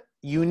prophet,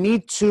 you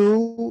need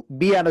to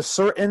be at a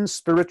certain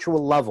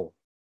spiritual level.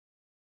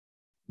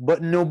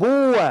 But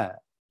nubuwwah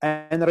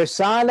and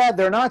risala,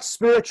 they're not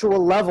spiritual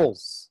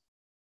levels.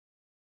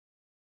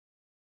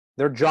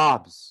 They're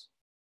jobs.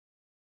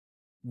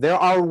 There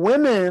are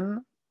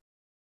women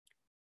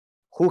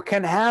who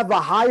can have a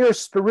higher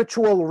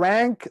spiritual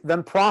rank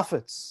than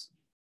prophets,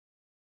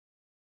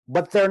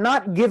 but they're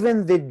not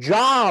given the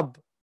job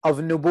of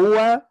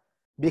nubuwwah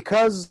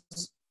because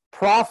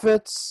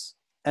prophets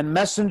and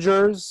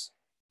messengers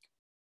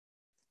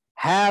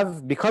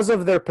have, because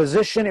of their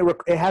position,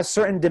 it has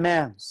certain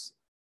demands.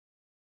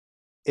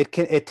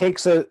 It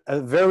takes a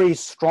very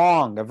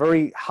strong, a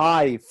very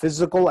high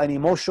physical and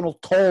emotional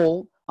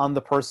toll on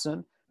the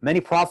person.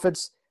 Many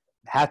prophets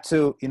had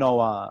to,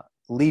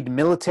 lead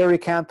military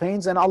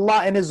campaigns, and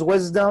Allah in His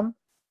wisdom,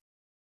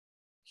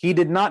 He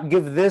did not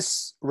give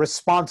this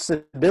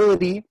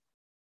responsibility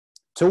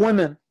to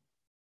women.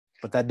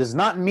 But that does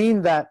not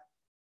mean that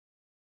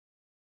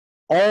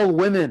all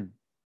women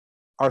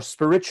are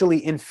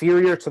spiritually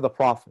inferior to the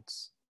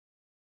prophets.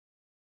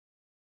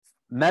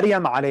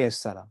 Maryam alayhi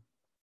salam.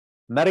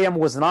 Maryam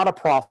was not a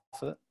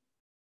prophet,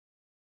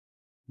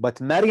 But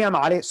Maryam,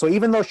 so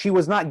even though she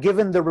was not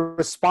given the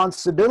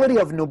responsibility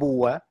of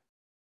nubuwwah,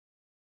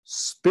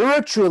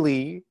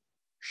 spiritually,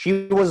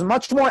 she was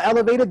much more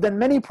elevated than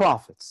many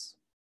prophets.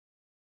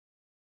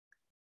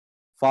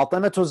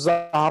 Fatimatu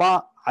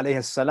Zahra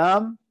alayhi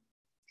salam,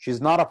 she's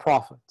not a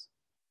prophet.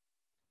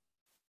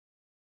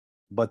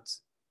 But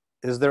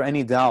is there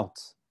any doubt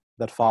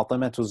that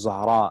Fatimatu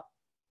Zahra,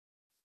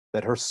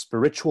 that her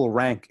spiritual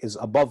rank is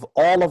above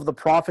all of the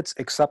prophets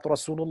except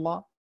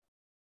Rasulullah?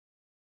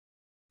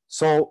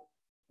 So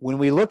when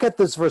we look at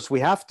this verse, we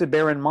have to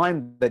bear in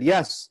mind that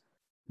yes,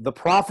 the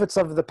prophets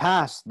of the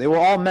past, they were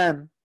all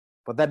men,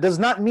 but that does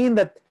not mean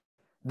that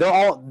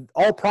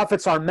all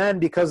prophets are men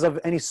because of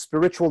any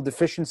spiritual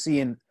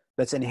deficiency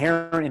that's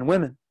inherent in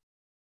women.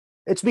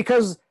 It's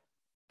because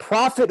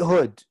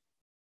prophethood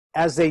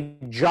as a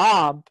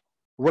job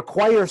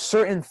requires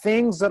certain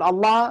things that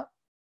Allah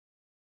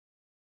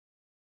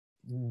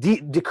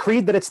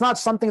decreed that it's not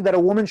something that a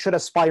woman should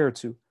aspire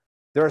to.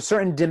 There are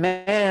certain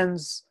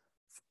demands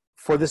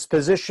for this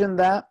position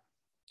that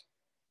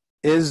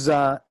is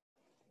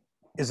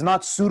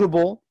not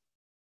suitable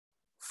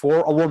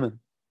for a woman.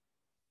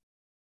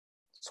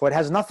 So it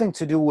has nothing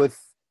to do with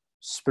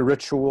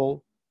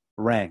spiritual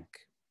rank.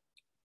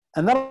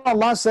 And then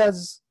Allah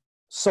says,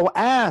 so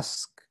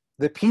ask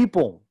the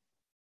people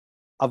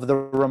of the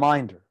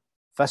reminder.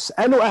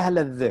 فَاسْأَلُوا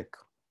أَهْلَ الذِّكْرِ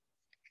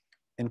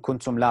إِن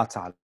كُنْتُمْ لَا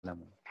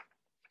تَعْلَمُونَ.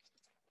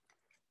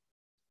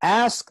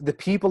 Ask the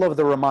people of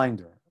the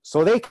reminder,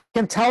 so they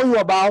can tell you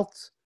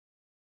about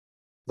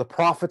the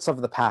prophets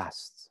of the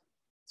past.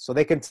 So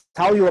they can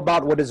tell you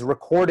about what is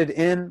recorded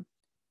in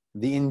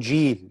the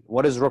Injil,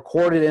 what is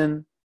recorded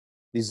in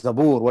the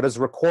Zabur, what is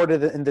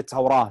recorded in the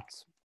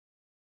Tawrat.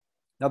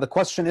 Now the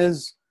question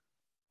is,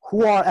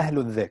 who are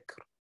Ahlul Dhikr?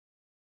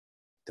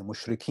 The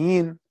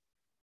mushrikeen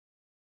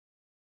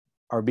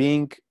are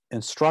being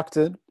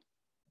instructed,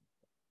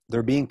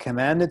 they're being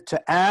commanded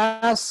to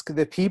ask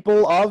the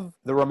people of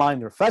the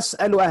reminder. فَاسْأَلُوا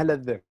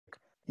أَهْلَ الذِّكْرِ.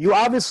 You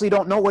obviously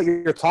don't know what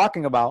you're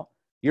talking about.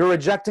 You're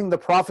rejecting the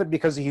prophet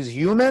because he's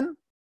human.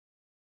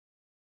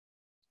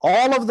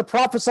 All of the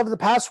prophets of the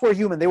past were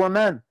human, they were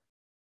men.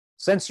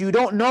 Since you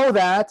don't know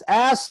that,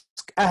 ask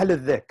Ahl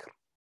al-Dhikr.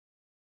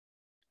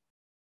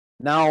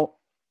 Now,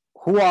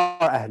 who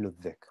are Ahl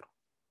al-Dhikr?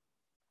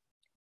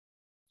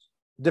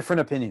 Different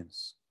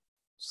opinions.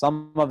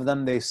 Some of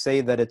them, they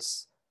say that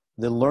it's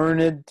the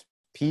learned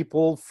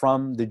people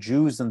from the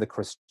Jews and the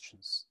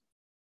Christians.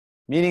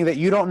 Meaning that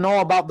you don't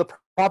know about the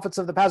prophets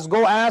of the past,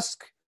 go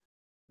ask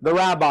the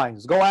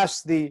rabbis, go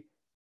ask the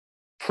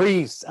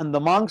priests and the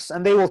monks,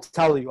 and they will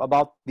tell you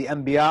about the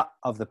Anbya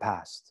of the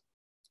past.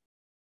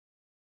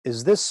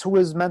 Is this who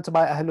is meant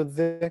by Ahlul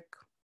Dhikr?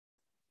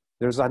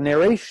 There's a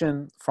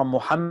narration from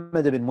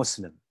Muhammad ibn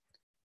Muslim.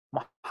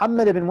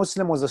 Muhammad ibn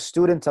Muslim was a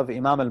student of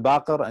Imam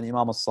al-Baqir and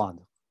Imam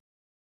al-Sadiq,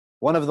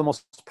 one of the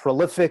most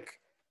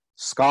prolific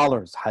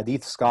scholars,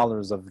 hadith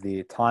scholars of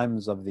the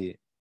times of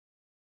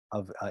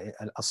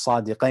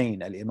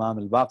al-Sadiqain, al-Imam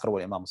al-Baqir wa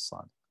Imam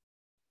al-Sadiq.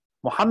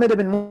 Muhammad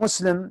ibn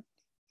Muslim,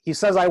 he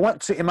says, I went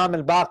to Imam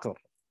al-Baqir,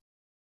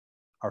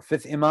 our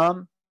fifth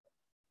Imam.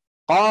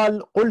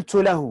 قال قلت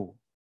له,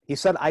 he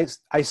said,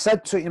 I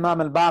said to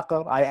Imam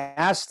al-Baqir, I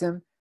asked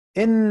him,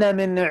 إن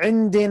من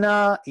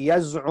عندنا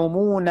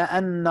يزعمون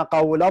أن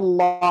قول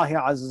الله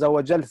عز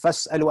وجل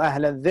فاسألوا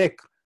أهل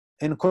الذكر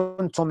إن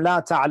كنتم لا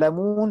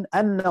تعلمون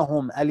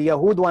أنهم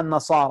اليهود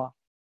والنصارى.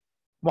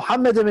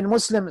 Muhammad ibn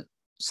Muslim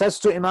says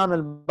to Imam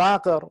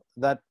al-Baqir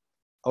that,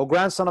 O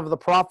grandson of the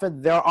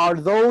Prophet, there are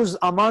those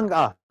among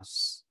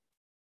us,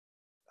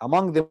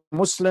 among the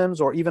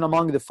Muslims or even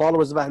among the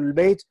followers of Ahlul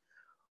Bayt,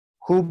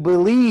 who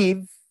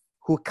believe,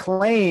 who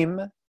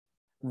claim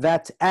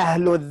that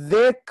Ahlul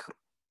Dhikr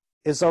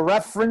is a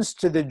reference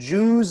to the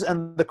Jews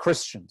and the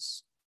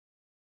Christians.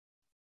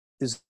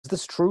 Is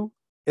this true?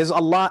 Is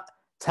Allah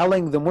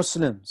telling the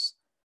Muslims,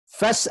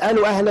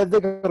 فَاسْأَلُوا أَهْلَ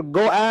الذِّكْرِ,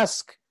 go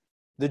ask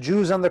the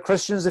Jews and the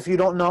Christians if you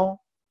don't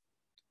know?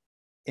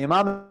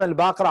 Imam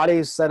al-Baqir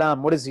alayhi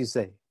salam, what does he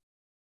say?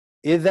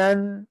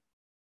 إِذَنْ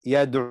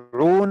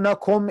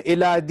يَدْعُونَكُمْ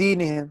إِلَى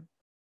دِينِهِمْ.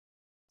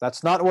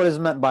 That's not what is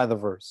meant by the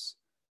verse.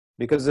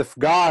 Because if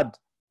God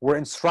were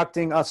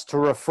instructing us to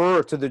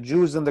refer to the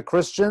Jews and the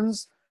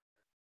Christians,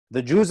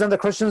 the Jews and the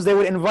Christians, they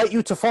would invite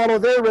you to follow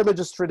their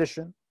religious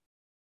tradition.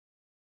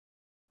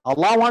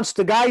 Allah wants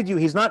to guide you.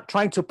 He's not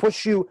trying to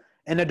push you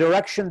in a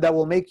direction that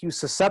will make you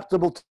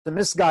susceptible to the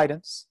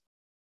misguidance.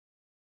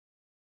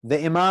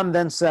 The Imam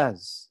then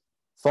says,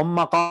 ثم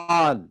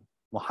قال,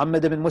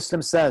 Muhammad ibn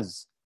Muslim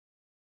says,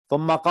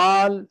 ثم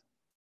قال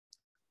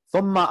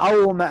ثم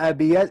أومأ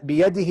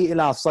بيده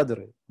إلى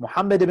صدره.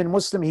 Muhammad ibn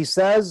Muslim, he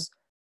says,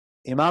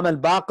 Imam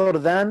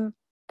al-Baqir then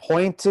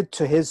pointed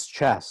to his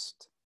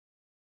chest.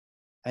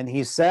 And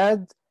he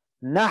said,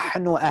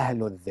 نحن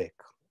أهل الذكر,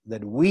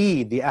 that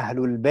we, the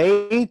Ahlul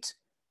Bayt,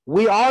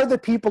 we are the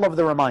people of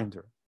the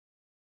reminder.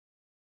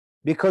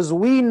 Because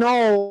we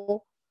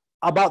know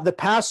about the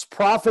past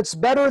prophets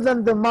better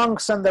than the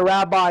monks and the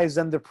rabbis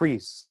and the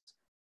priests.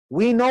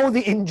 We know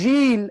the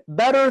Injil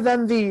better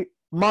than the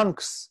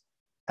monks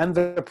and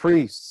the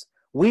priests.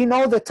 We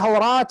know the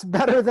Torah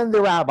better than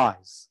the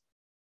rabbis.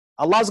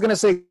 Allah's going to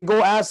say,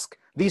 go ask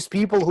these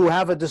people who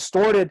have a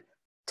distorted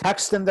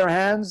text in their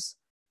hands,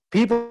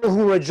 people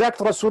who reject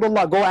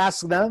Rasulullah, go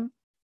ask them.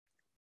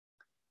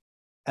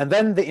 And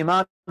then the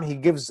Imam, he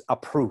gives a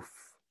proof.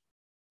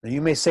 Now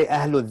you may say,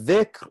 Ahlul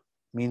Dhikr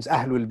means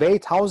Ahlul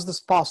Bayt. How is this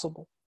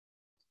possible?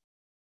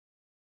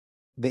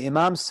 The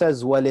Imam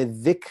says,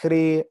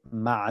 وَلِلذِّكْرِ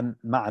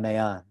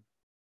مَعْنَيَانِ.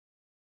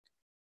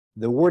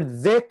 The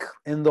word dhikr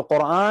in the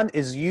Quran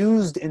is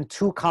used in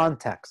two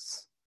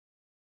contexts.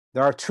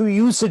 There are two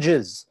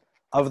usages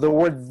of the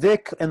word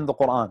dhikr in the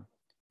Quran.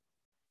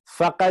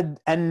 فَقَدْ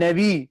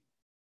النَّبِي,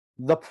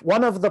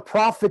 one of the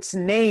Prophet's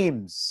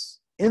names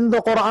in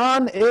the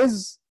Quran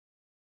is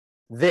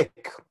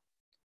dhikr.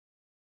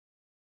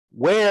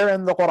 Where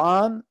in the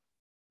Quran?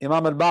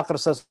 Imam al-Baqir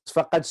says,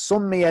 فَقَدْ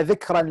سُمِّيَ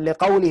ذِكْرًا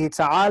لِقَوْلِهِ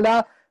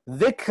تَعَالَى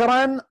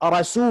ذِكْرًا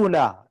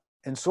رَسُولًا.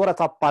 In Surah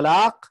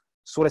Al-Talaq,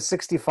 Surah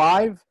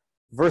 65,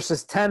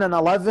 verses 10 and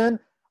 11,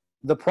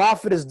 the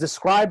Prophet is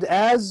described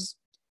as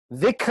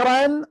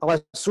ذِكْرًا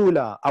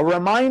رَسُولًا, a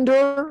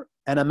reminder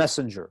and a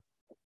messenger.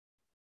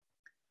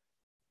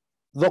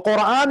 The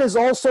Quran is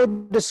also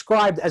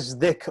described as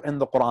dhikr in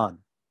the Quran.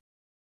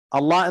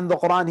 Allah in the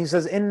Quran, He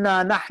says,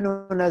 إِنَّا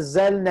نَحْنُ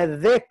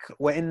نَزَّلْنَا الذِّكْرَ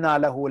وَإِنَّا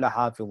لَهُ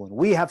لَحَافِظُونَ.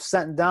 We have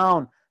sent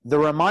down the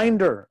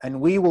reminder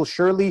and we will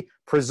surely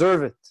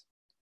preserve it.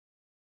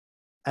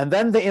 And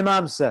then the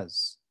Imam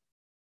says,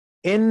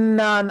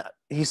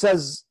 he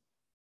says,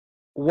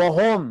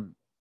 وَهُمْ,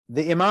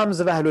 the Imams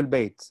of Ahlul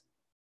Bayt,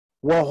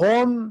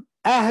 وَهُمْ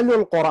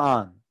أَهْلُ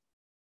الْقُرْآنِ.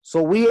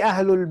 So we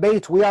Ahlul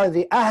Bayt, we are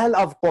the Ahl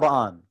of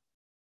Quran.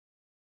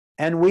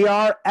 And we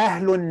are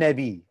Ahlul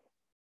Nabi.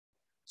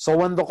 So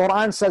when the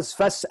Quran says,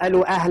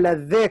 فَاسْأَلُوا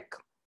أَهْلَ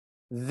الذِّكْرِ,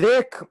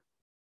 dhikr,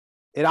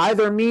 it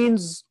either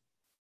means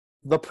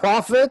the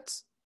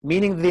Prophet,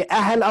 meaning the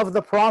Ahl of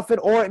the Prophet,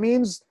 or it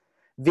means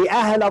the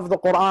Ahl of the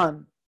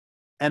Quran.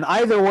 And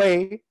either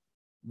way,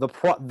 the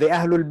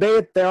Ahlul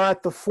Bayt, they are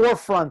at the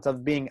forefront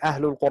of being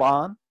Ahlul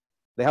Quran.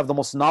 They have the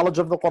most knowledge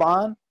of the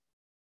Quran.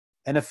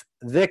 And if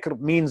dhikr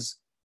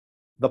means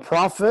the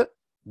Prophet,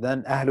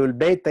 then Ahlul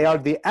Bayt, they are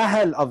the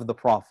Ahl of the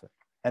Prophet.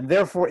 And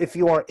therefore, if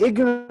you are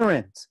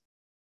ignorant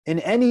on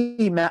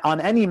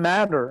any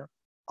matter,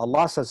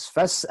 Allah says,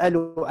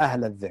 فَاسْأَلُوا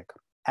أَهْلَ الذِّكْرِ.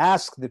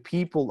 Ask the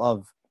people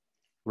of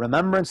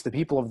remembrance, the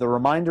people of the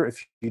reminder,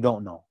 if you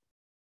don't know.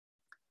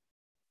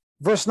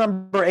 Verse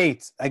number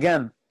 8,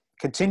 again,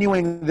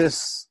 continuing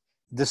this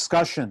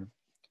discussion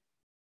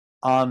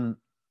on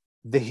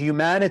the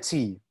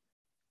humanity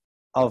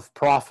of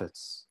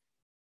prophets.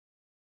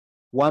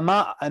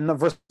 And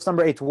verse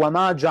number 8,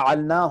 وَمَا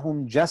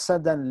جَعَلْنَاهُمْ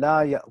جَسَدًا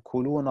لَا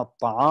يَأْكُلُونَ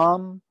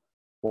الطَّعَامِ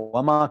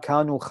وَمَا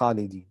كَانُوا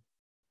خَالِدِينَ.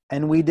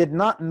 And we did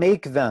not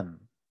make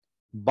them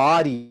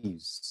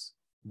bodies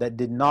that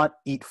did not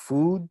eat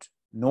food,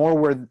 nor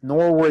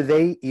were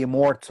they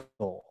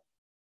immortal.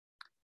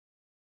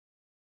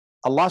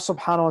 Allah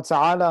subhanahu wa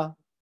ta'ala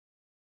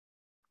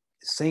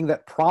is saying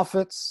that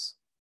prophets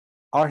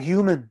are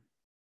human.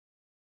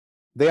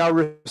 They are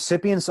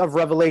recipients of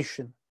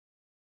revelation.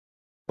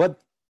 But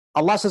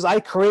Allah says,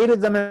 I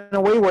created them in a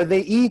way where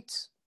they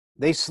eat,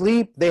 they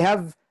sleep, they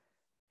have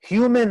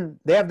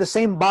the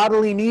same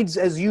bodily needs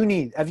as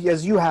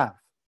you have.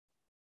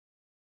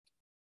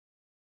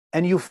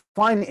 And you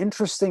find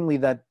interestingly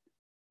that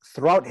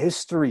throughout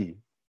history,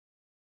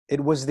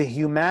 it was the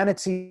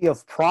humanity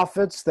of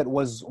prophets that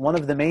was one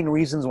of the main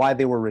reasons why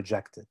they were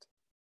rejected.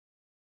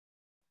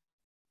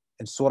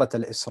 In Surah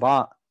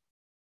Al-Isra,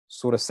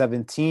 Surah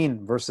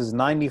 17, verses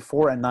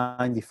 94 and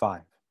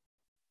 95.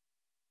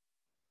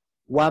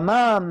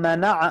 وَمَا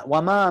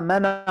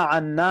مَنَعَ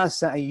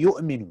النَّاسَ أَن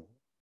يُؤْمِنُوا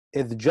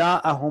إِذْ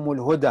جَاءَهُمُ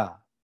الْهُدَى.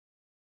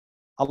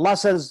 Allah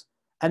says,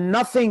 and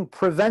nothing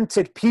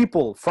prevented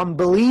people from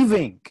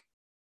believing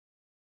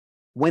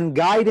when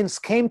guidance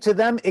came to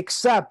them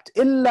except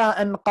إِلَّا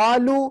أَن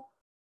قَالُوا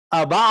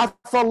أَبَعَثَ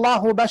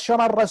اللَّهُ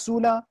بَشَرًا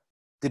رَسُولًا.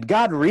 Did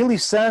God really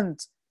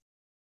send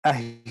a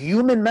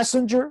human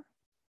messenger?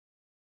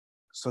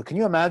 So can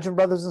you imagine,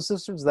 brothers and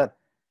sisters, that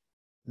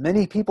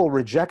many people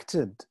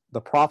rejected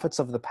the prophets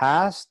of the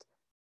past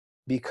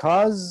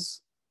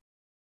because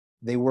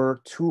they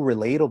were too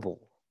relatable.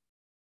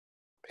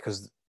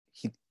 Because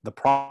the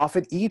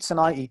prophet eats and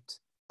I eat.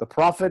 The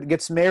prophet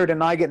gets married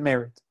and I get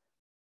married.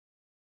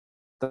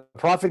 The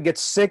prophet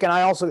gets sick and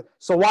I also.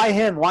 So why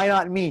him? Why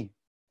not me?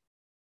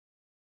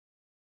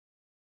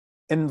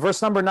 In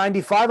verse number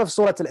 95 of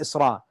Surah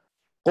Al-Isra,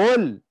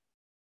 قُلْ,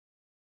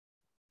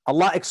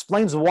 Allah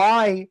explains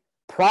why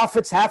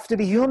prophets have to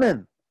be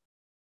human.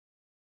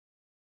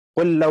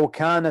 قُلْ لَوْ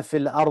كَانَ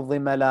فِي الْأَرْضِ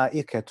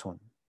مَلَائِكَةٌ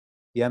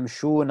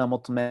يَمْشُونَ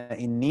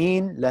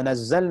مُطْمَئِنِّينَ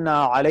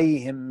لَنَزَّلْنَا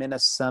عَلَيْهِمْ مِنَ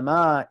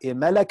السَّمَاءِ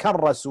مَلَكًا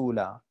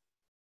رَسُولًا.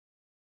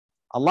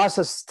 Allah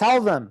says,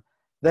 tell them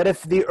that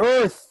if the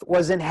earth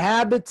was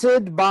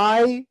inhabited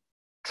by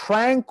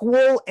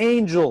tranquil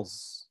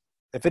angels,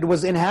 if it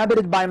was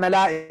inhabited by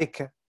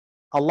malaika,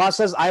 Allah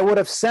says, I would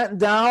have sent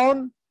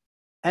down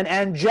an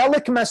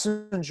angelic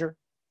messenger.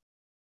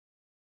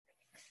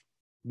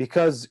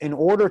 Because in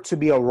order to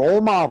be a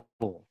role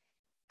model,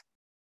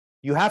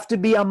 you have to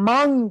be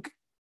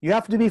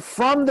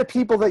from the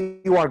people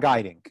that you are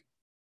guiding.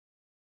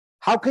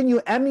 How can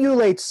you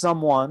emulate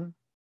someone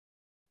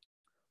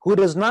who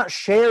does not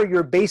share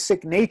your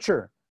basic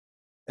nature?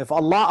 If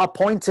Allah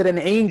appointed an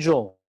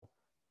angel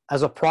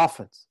as a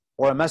prophet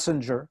or a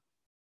messenger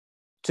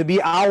to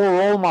be our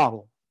role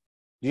model,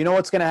 do you know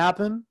what's going to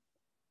happen?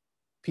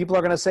 People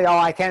are going to say, oh,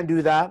 I can't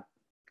do that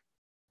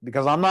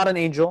because I'm not an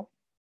angel.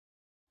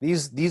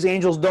 These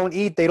angels don't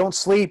eat, they don't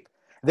sleep.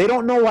 They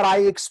don't know what I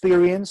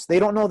experience. They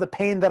don't know the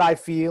pain that I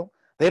feel.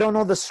 They don't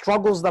know the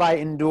struggles that I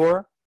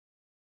endure.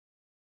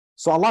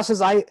 So Allah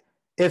says,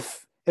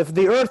 if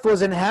the earth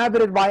was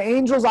inhabited by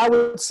angels, I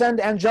would send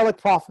angelic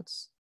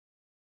prophets.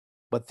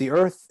 But the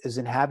earth is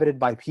inhabited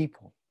by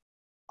people.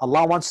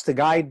 Allah wants to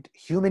guide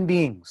human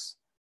beings.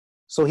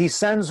 So He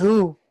sends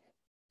who?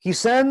 He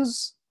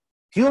sends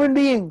human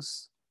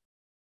beings.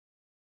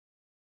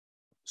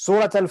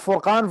 Surah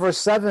Al-Furqan verse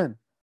 7.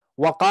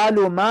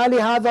 وَقَالُوا مَا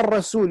لِهَذَا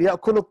الرَّسُولِ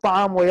يَأْكُلُ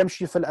الطَّعَامَ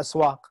وَيَمْشِي فِي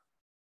الْأَسْوَاقِ.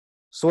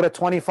 Surah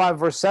 25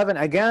 verse 7.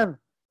 Again,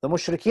 the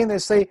mushrikeen, they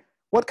say,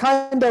 what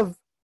kind of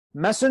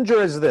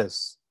messenger is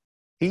this?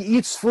 He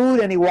eats food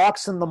and he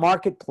walks in the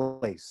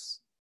marketplace.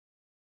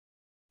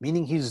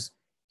 Meaning he's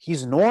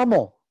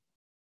normal.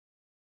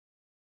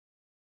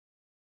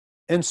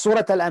 In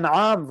Surah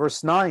Al-An'am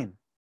verse 9,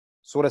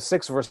 Surah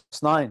 6 verse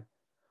 9,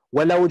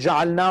 وَلَوْ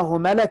جَعَلْنَاهُ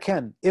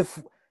مَلَكًا.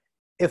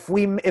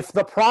 If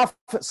the Prophet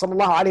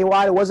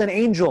ﷺ was an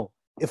angel,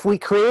 if we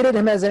created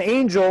him as an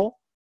angel,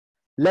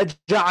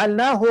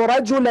 لَجَعَلْنَاهُ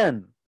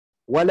رَجُلًا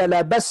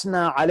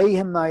وَلَلَبَسْنَا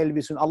عَلَيْهِمْ مَا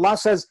يَلْبِسُونَ. Allah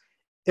says,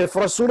 if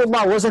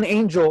Rasulullah was an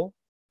angel,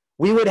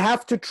 we would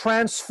have to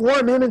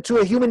transform him into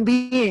a human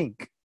being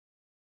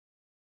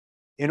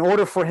in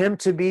order for him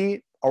to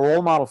be a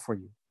role model for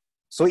you.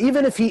 So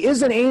even if he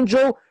is an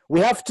angel, we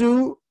have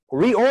to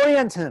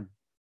reorient him.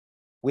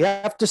 We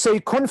have to say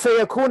kun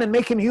fayakun and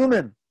make him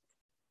human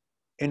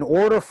in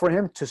order for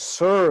him to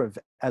serve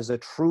as a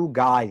true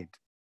guide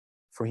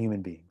for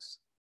human beings.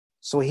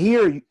 So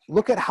here,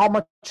 look at how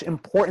much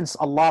importance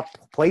Allah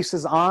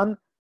places on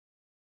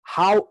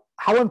how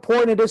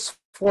important it is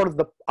for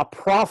a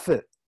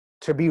prophet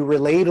to be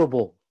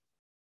relatable.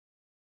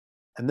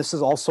 And this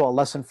is also a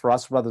lesson for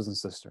us, brothers and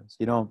sisters.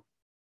 You know,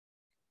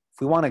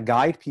 if we want to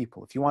guide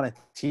people, if you want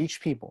to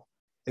teach people,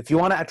 if you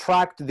want to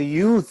attract the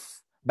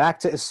youth back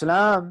to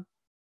Islam,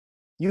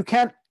 you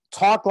can't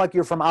talk like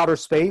you're from outer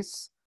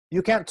space.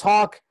 You can't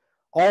talk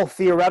all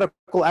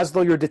theoretical as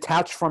though you're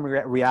detached from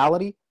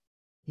reality.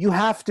 You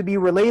have to be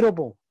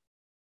relatable.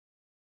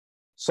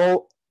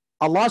 So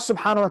Allah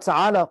subhanahu wa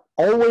ta'ala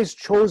always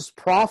chose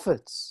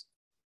prophets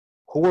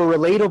who were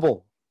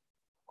relatable,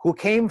 who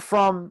came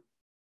from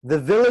the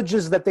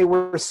villages that they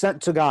were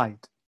sent to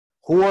guide,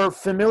 who were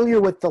familiar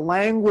with the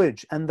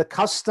language and the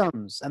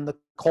customs and the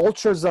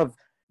cultures of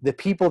the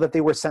people that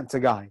they were sent to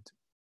guide.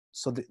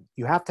 So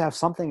you have to have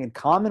something in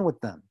common with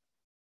them.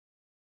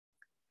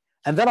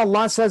 And then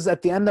Allah says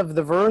at the end of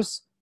the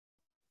verse,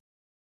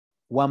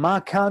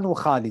 وَمَا كَانُوا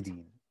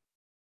خَالِدِينَ.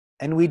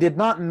 And we did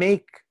not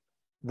make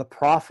the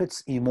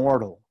prophets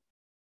immortal.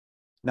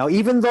 Now,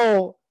 even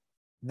though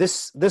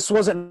this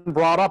wasn't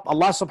brought up,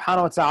 Allah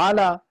subhanahu wa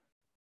ta'ala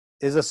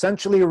is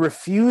essentially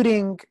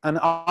refuting an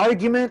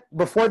argument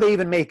before they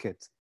even make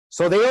it.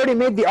 So they already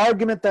made the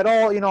argument that,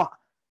 oh,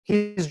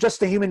 he's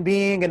just a human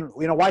being, and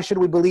why should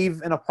we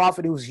believe in a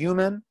prophet who's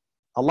human?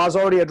 Allah's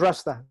already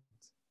addressed that.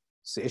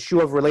 It's the issue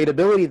of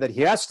relatability, that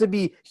he has to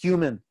be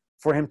human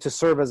for him to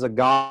serve as a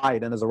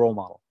guide and as a role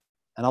model.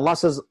 And Allah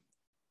says,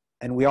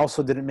 and we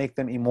also didn't make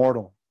them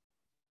immortal.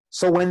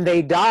 So when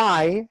they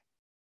die,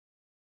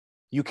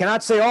 you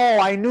cannot say, oh,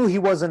 I knew he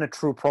wasn't a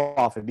true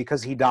prophet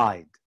because he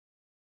died.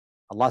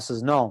 Allah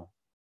says, no,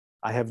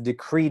 I have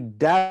decreed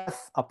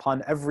death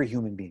upon every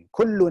human being.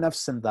 كُلُّ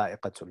نَفْسٍ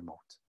ذَائِقَةُ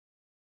الْمَوْتِ.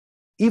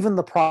 Even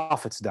the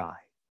prophets die.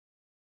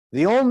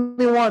 The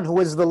only one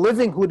who is the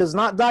living who does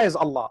not die is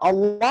Allah.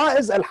 Allah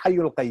is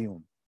Al-Hayyul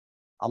Qayyum.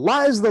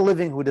 Allah is the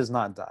living who does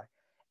not die.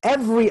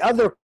 Every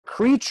other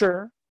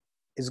creature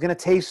is going to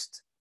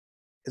taste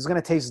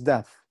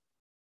death.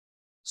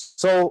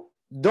 So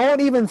don't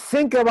even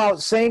think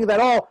about saying that,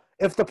 oh,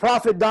 if the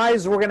Prophet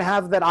dies, we're going to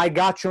have that I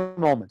got you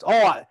moment.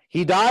 Oh,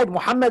 he died,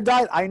 Muhammad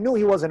died, I knew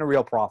he wasn't a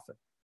real prophet.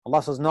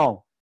 Allah says,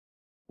 no.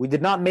 We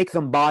did not make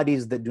them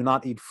bodies that do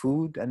not eat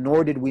food, and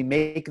nor did we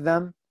make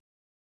them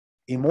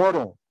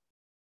immortal.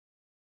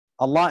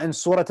 Allah in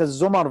Surah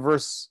Al-Zumar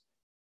verse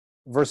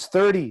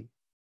 30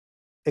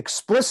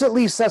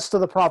 explicitly says to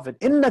the Prophet,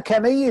 إِنَّكَ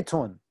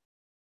مَيِّتٌ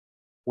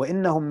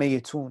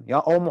وَإِنَّهُمْ مَيِّتُونَ.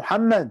 Ya O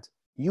Muhammad,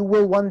 you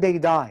will one day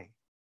die.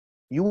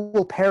 You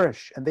will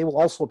perish, and they will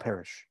also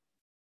perish.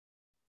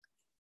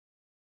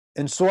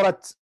 In Surah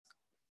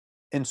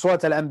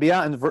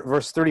Al-Anbiya in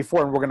verse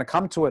 34, and we're going to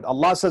come to it,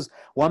 Allah says,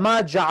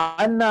 وَمَا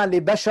جَعَلْنَا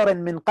لِبَشَرٍ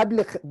مِّن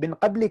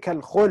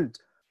قَبْلِكَ الْخُلْدِ.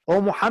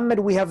 O Muhammad,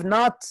 we have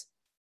not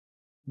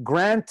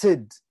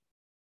granted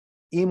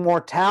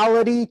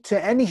immortality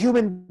to any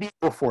human being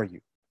before you.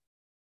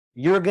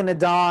 You're going to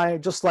die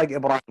just like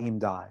Ibrahim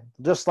died,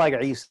 just like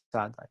Isa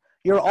died.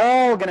 You're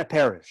all going to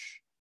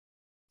perish.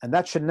 And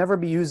that should never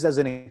be used as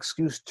an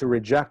excuse to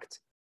reject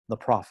the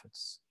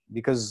prophets,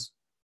 because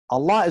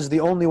Allah is the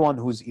only one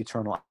who's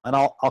eternal. And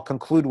I'll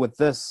conclude with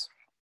this.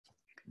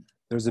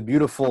 There's a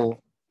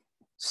beautiful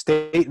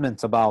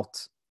statement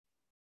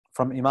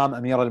from Imam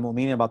Amir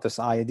al-Mu'minin about this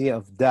idea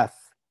of death.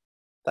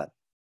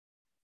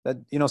 That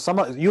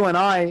you and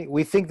I,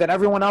 we think that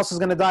everyone else is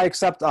going to die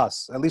except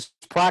us, at least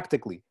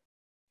practically.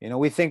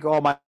 We think, oh,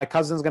 my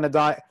cousin's going to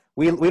die.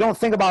 We don't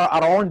think about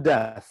our own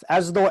death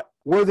as though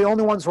we're the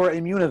only ones who are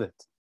immune of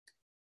it.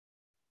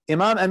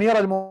 Imam Amir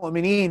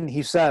al-Mu'minin,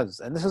 he says,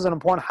 and this is an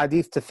important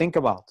hadith to think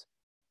about.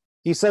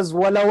 He says,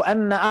 وَلَوْ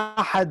أَنَّ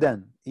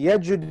أَحَدًا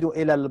يَجُدُ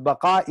إِلَى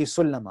الْبَقَاءِ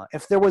سُلَّمًا.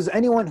 If there was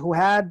anyone who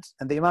had,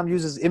 and the Imam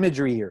uses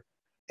imagery here,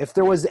 if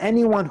there was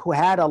anyone who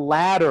had a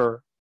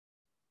ladder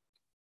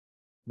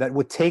that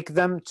would take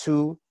them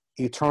to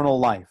eternal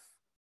life,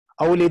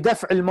 أو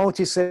لدفع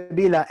الموت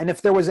سبيلا, and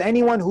if there was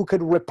anyone who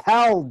could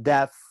repel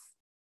death,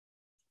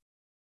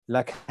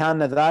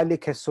 لكان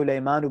ذلك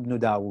سليمان بن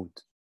داود.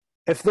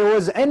 If there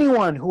was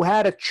anyone who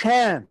had a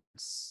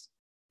chance,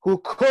 who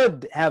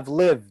could have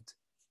lived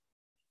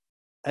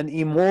an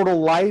immortal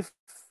life,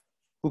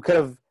 who could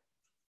have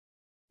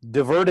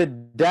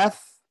diverted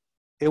death,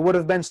 it would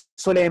have been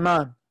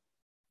Sulaiman.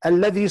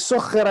 الذي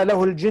سخر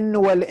له الجن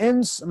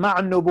والإنس مع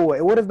النبوة.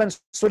 It would have been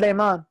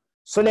Sulaiman.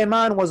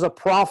 Sulaiman was a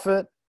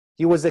prophet,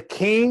 he was a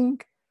king,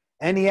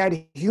 and he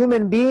had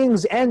human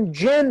beings and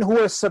jinn who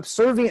were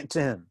subservient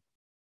to him.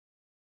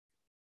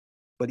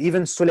 But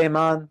even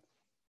Sulaiman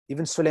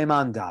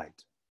died.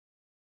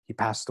 He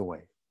passed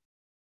away.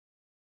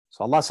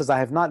 So Allah says, I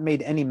have not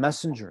made any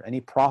messenger, any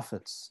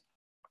prophets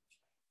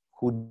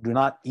who do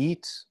not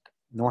eat,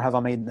 nor have I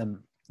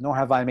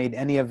made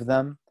any of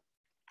them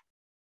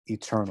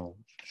eternal.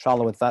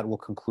 Inshallah, with that, we'll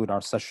conclude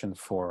our session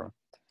for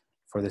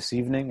this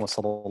evening. Wa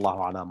sallallahu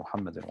ala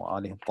Muhammadin wa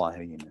alihi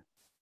tahirin.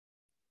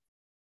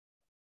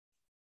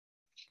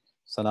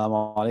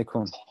 Assalamu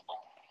alaikum.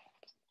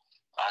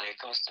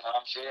 Alaikum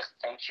assalam, Sheikh.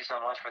 Thank you so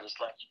much for this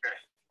lecture.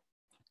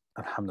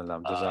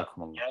 Alhamdulillah,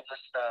 jazakumullah.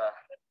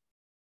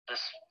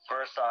 This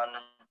verse on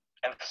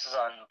emphasis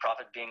on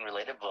Prophet being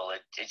relatable,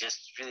 it just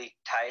really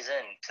ties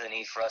in to the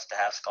need for us to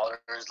have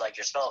scholars like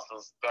yourself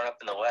who've grown up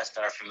in the West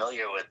and are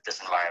familiar with this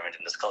environment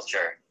and this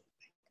culture.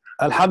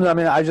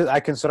 Alhamdulillah, I mean, I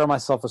consider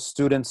myself a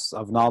student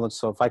of knowledge,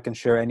 so if I can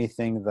share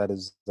anything that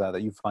is that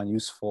you find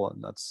useful,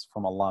 that's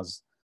from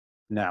Allah's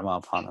ni'mah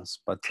upon us.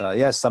 But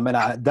yes, I mean,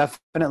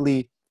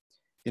 definitely,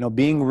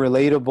 being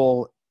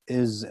relatable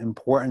is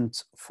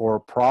important for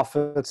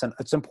prophets, and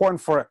it's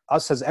important for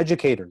us as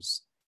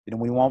educators. When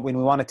we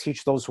want to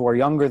teach those who are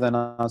younger than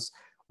us,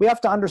 we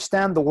have to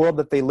understand the world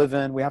that they live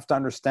in. We have to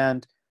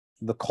understand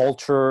the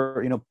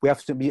culture. We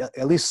have to be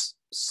at least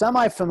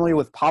semi-familiar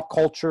with pop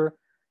culture,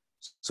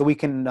 so we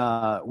can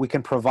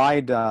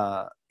provide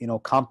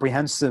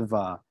comprehensive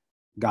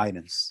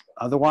guidance.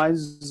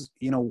 Otherwise,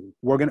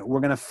 we're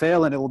gonna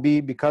fail, and it will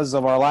be because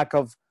of our lack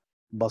of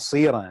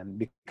basira, and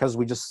because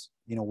we just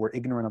we're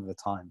ignorant of the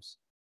times.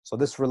 So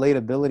this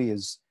relatability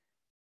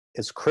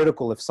is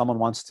critical if someone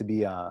wants to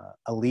be a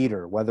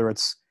leader, whether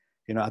it's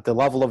at the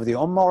level of the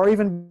ummah or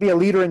even be a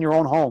leader in your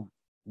own home.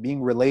 Being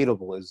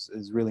relatable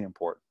is really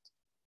important.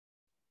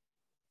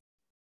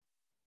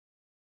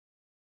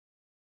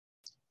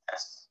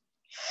 Yes.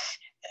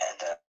 And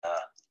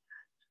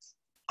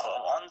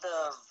on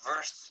the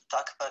verse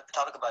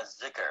topic about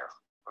zikr,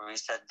 where we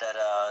said that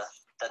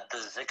the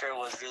zikr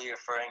was really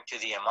referring to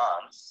the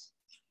imams.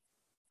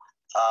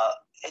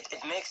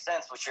 It makes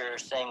sense what you're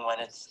saying when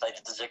it's like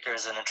the zikr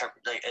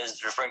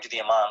is referring to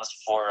the imams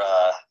for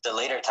the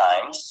later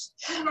times,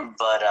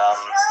 but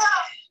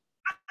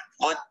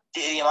what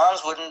the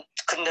imams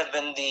couldn't have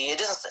been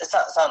it's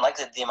not sound like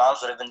that the imams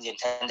would have been the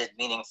intended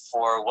meaning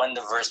for when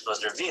the verse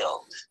was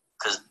revealed,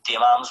 because the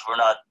imams were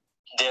not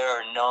there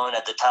or known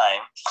at the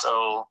time.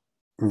 So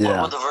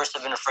what would the verse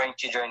have been referring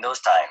to during those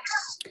times?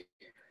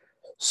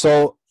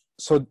 So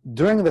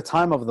during the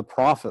time of the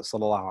Prophet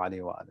sallallahu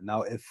alaihi wasallam,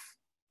 now if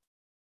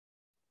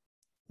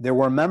there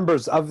were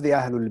members of the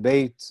Ahlul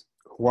Bayt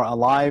who were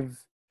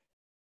alive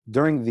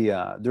during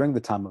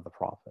the time of the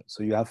Prophet.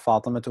 So you have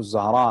Fatima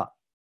al-Zahra,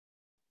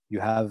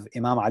 you have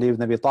Imam Ali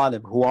ibn Abi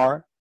Talib, who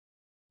are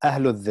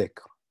Ahlul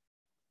Dhikr.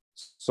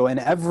 So in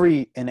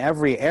every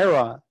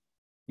era,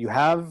 you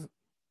have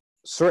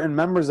certain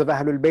members of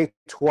Ahlul Bayt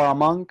who are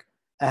among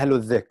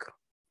Ahlul Dhikr.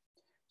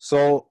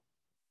 So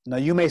now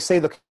you may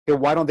say,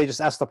 why don't they just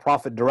ask the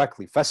Prophet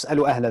directly?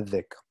 فَاسْأَلُوا أَهْلَ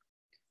الذِّكْرِ.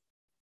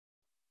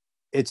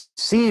 It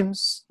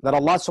seems that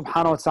Allah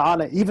subhanahu wa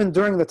ta'ala, even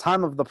during the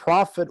time of the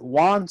Prophet,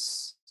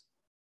 wants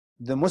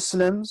the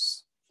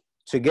Muslims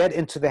to get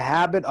into the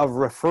habit of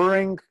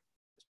referring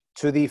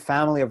to the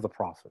family of the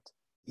Prophet.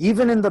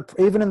 Even in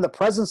the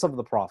presence of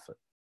the Prophet.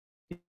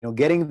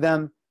 Getting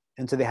them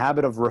into the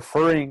habit of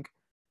referring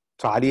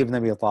to Ali ibn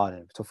Abi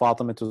Talib, to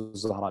Fatima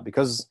al-Zahra.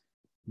 Because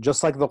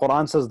just like the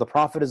Quran says, the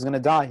Prophet is going to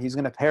die, he's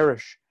going to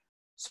perish.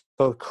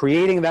 So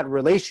creating that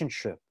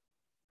relationship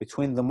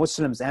between the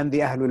Muslims and the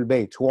Ahlul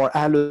Bayt, who are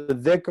Ahlul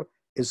Dhikr,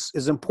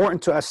 is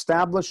important to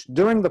establish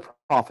during the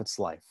Prophet's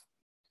life.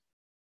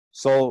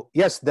 So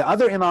yes, the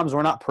other Imams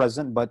were not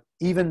present, but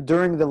even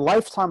during the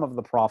lifetime of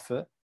the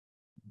Prophet,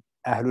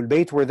 Ahlul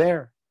Bayt were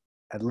there,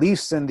 at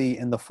least in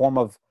the form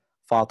of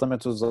Fatima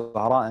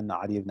Zahra and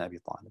Ali ibn Abi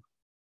Talib.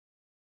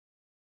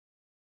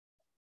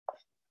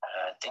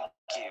 Thank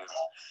you.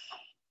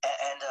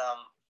 And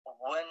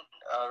when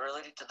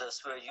related to the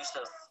Surah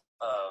Yusuf,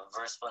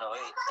 verse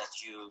 108 that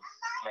you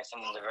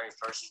mentioned in the very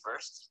first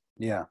verse,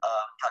 Yeah.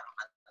 Talking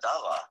about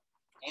dawah.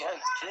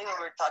 Today when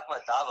we're talking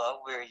about dawah,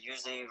 we're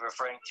usually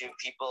referring to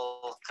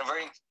people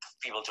converting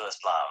people to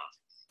Islam.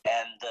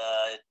 And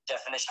the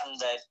definition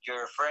that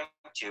you're referring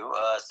to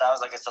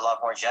sounds like it's a lot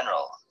more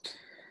general.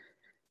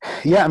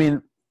 Yeah, I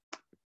mean,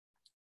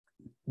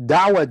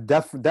 da'wah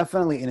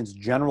definitely in its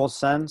general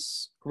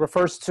sense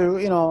refers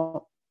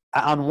to,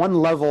 on one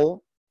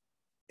level,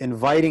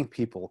 inviting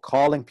people,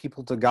 calling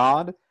people to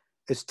God,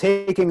 is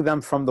taking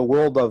them from the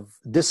world of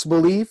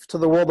disbelief to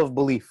the world of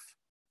belief,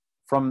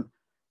 from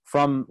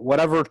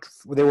whatever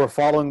they were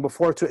following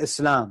before to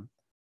Islam.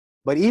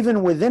 But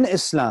even within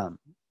Islam,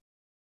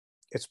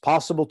 it's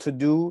possible to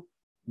do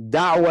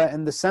da'wah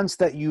in the sense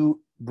that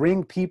you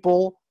bring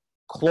people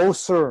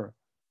closer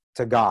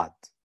to God.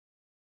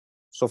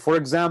 So for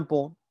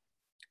example,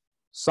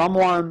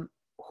 someone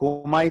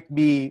who might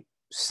be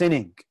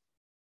sinning,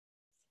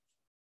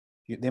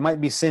 they might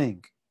be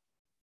sinning.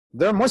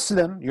 They're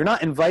Muslim. You're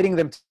not inviting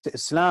them to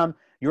Islam.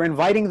 You're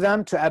inviting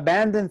them to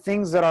abandon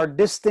things that are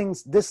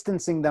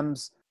distancing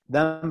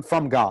them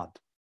from God.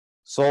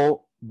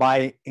 So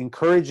by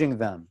encouraging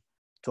them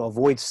to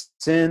avoid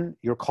sin,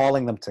 you're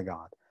calling them to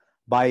God.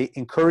 By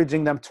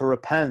encouraging them to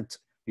repent,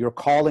 you're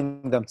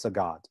calling them to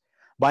God.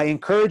 By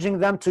encouraging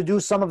them to do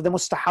some of the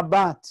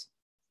mustahabbat,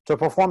 to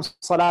perform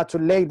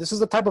salatul layl, this is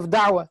the type of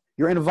da'wah.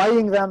 You're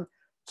inviting them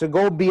to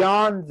go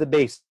beyond the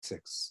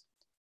basics.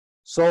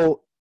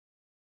 So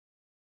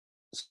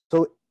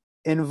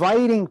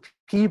inviting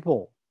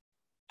people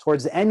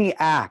towards any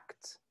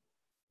act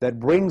that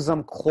brings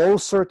them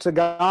closer to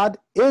God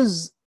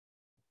is,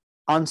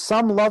 on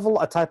some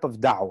level, a type of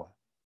da'wah.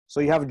 So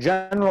you have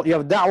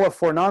da'wah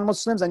for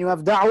non-Muslims and you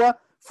have da'wah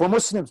for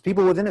Muslims,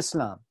 people within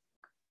Islam.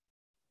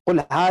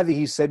 قُلْ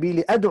هَذِهِ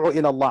سَبِيلِ أَدْعُ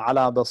إِلَى اللَّهِ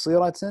عَلَى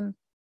بَصِيرَةٍ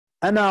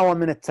أَنَا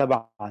وَمِنِ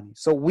اتَّبَعَنِي.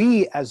 So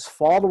we, as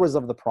followers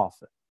of the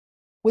Prophet,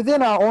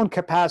 within our own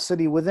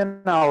capacity,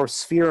 within our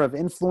sphere of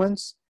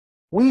influence,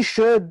 we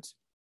should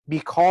be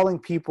calling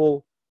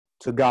people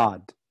to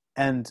God.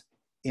 And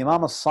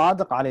Imam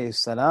al-Sadiq alayhi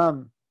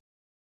salam,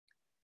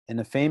 in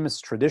a famous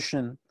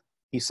tradition,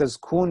 he says,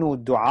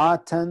 كُونُوا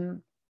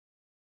دُعَاةً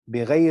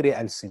بِغَيْرِ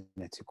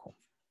أَلْسِنَتِكُمْ.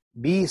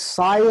 Be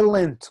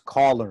silent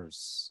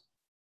callers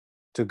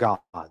to God,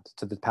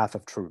 to the path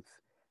of truth.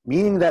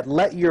 Meaning that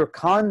let your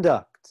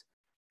conduct,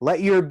 let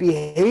your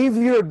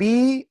behavior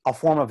be a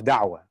form of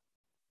da'wah.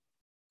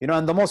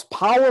 And the most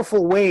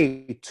powerful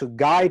way to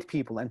guide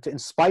people and to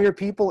inspire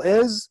people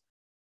is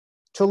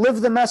to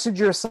live the message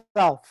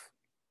yourself.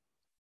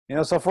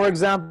 So for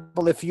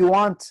example, if you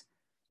want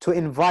to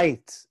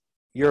invite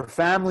your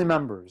family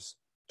members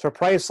to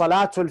pray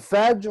Salatul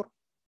Fajr,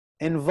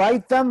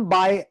 invite them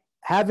by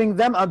having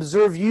them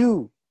observe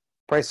you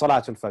pray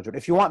Salatul Fajr.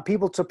 If you want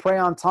people to pray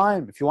on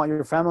time, if you want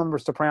your family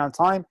members to pray on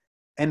time,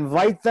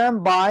 invite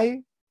them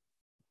by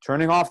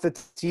turning off the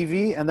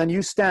TV and then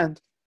you stand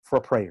for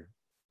prayer.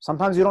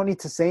 Sometimes you don't need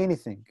to say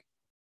anything.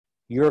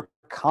 Your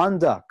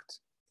conduct,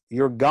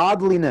 your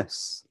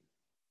godliness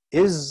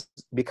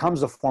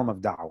becomes a form of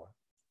da'wah.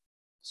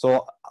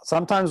 So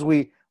sometimes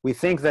we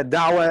think that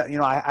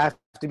da'wah, I have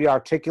to be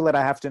articulate,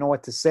 I have to know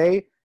what to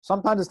say.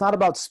 Sometimes it's not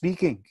about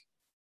speaking.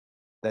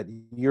 That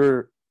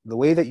the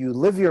way that you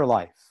live your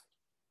life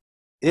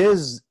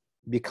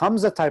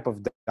becomes a type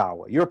of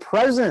da'wah. Your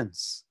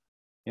presence,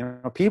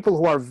 people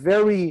who are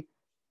very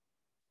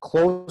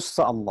close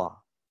to Allah,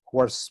 who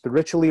are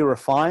spiritually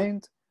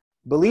refined,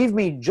 believe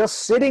me, just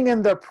sitting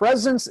in their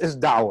presence is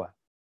da'wah.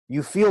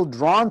 You feel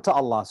drawn to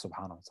Allah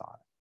subhanahu wa ta'ala.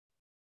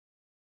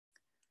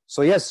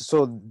 So yes,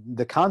 so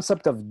the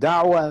concept of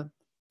da'wah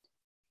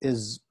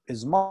is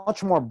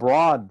much more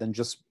broad than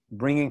just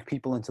bringing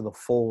people into the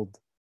fold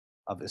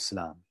of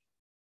Islam.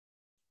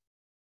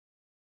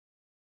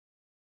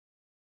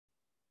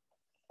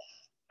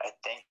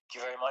 Thank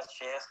you very much,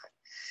 Sheikh.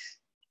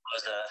 It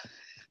was a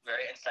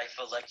very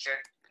insightful lecture.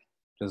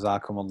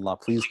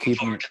 Jazakumullah. Please keep me.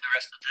 Forward to the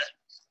rest of it.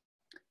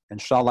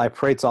 Inshallah, I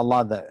pray to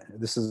Allah that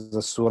this is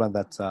a surah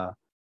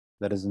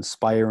that is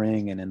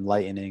inspiring and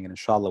enlightening, and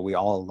inshallah we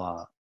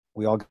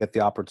all get the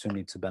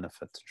opportunity to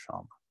benefit,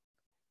 inshallah.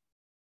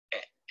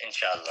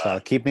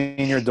 Inshallah. Keep me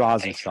in your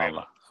du'as,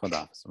 inshallah. Khuda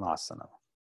hafiz. Ma'as-salam.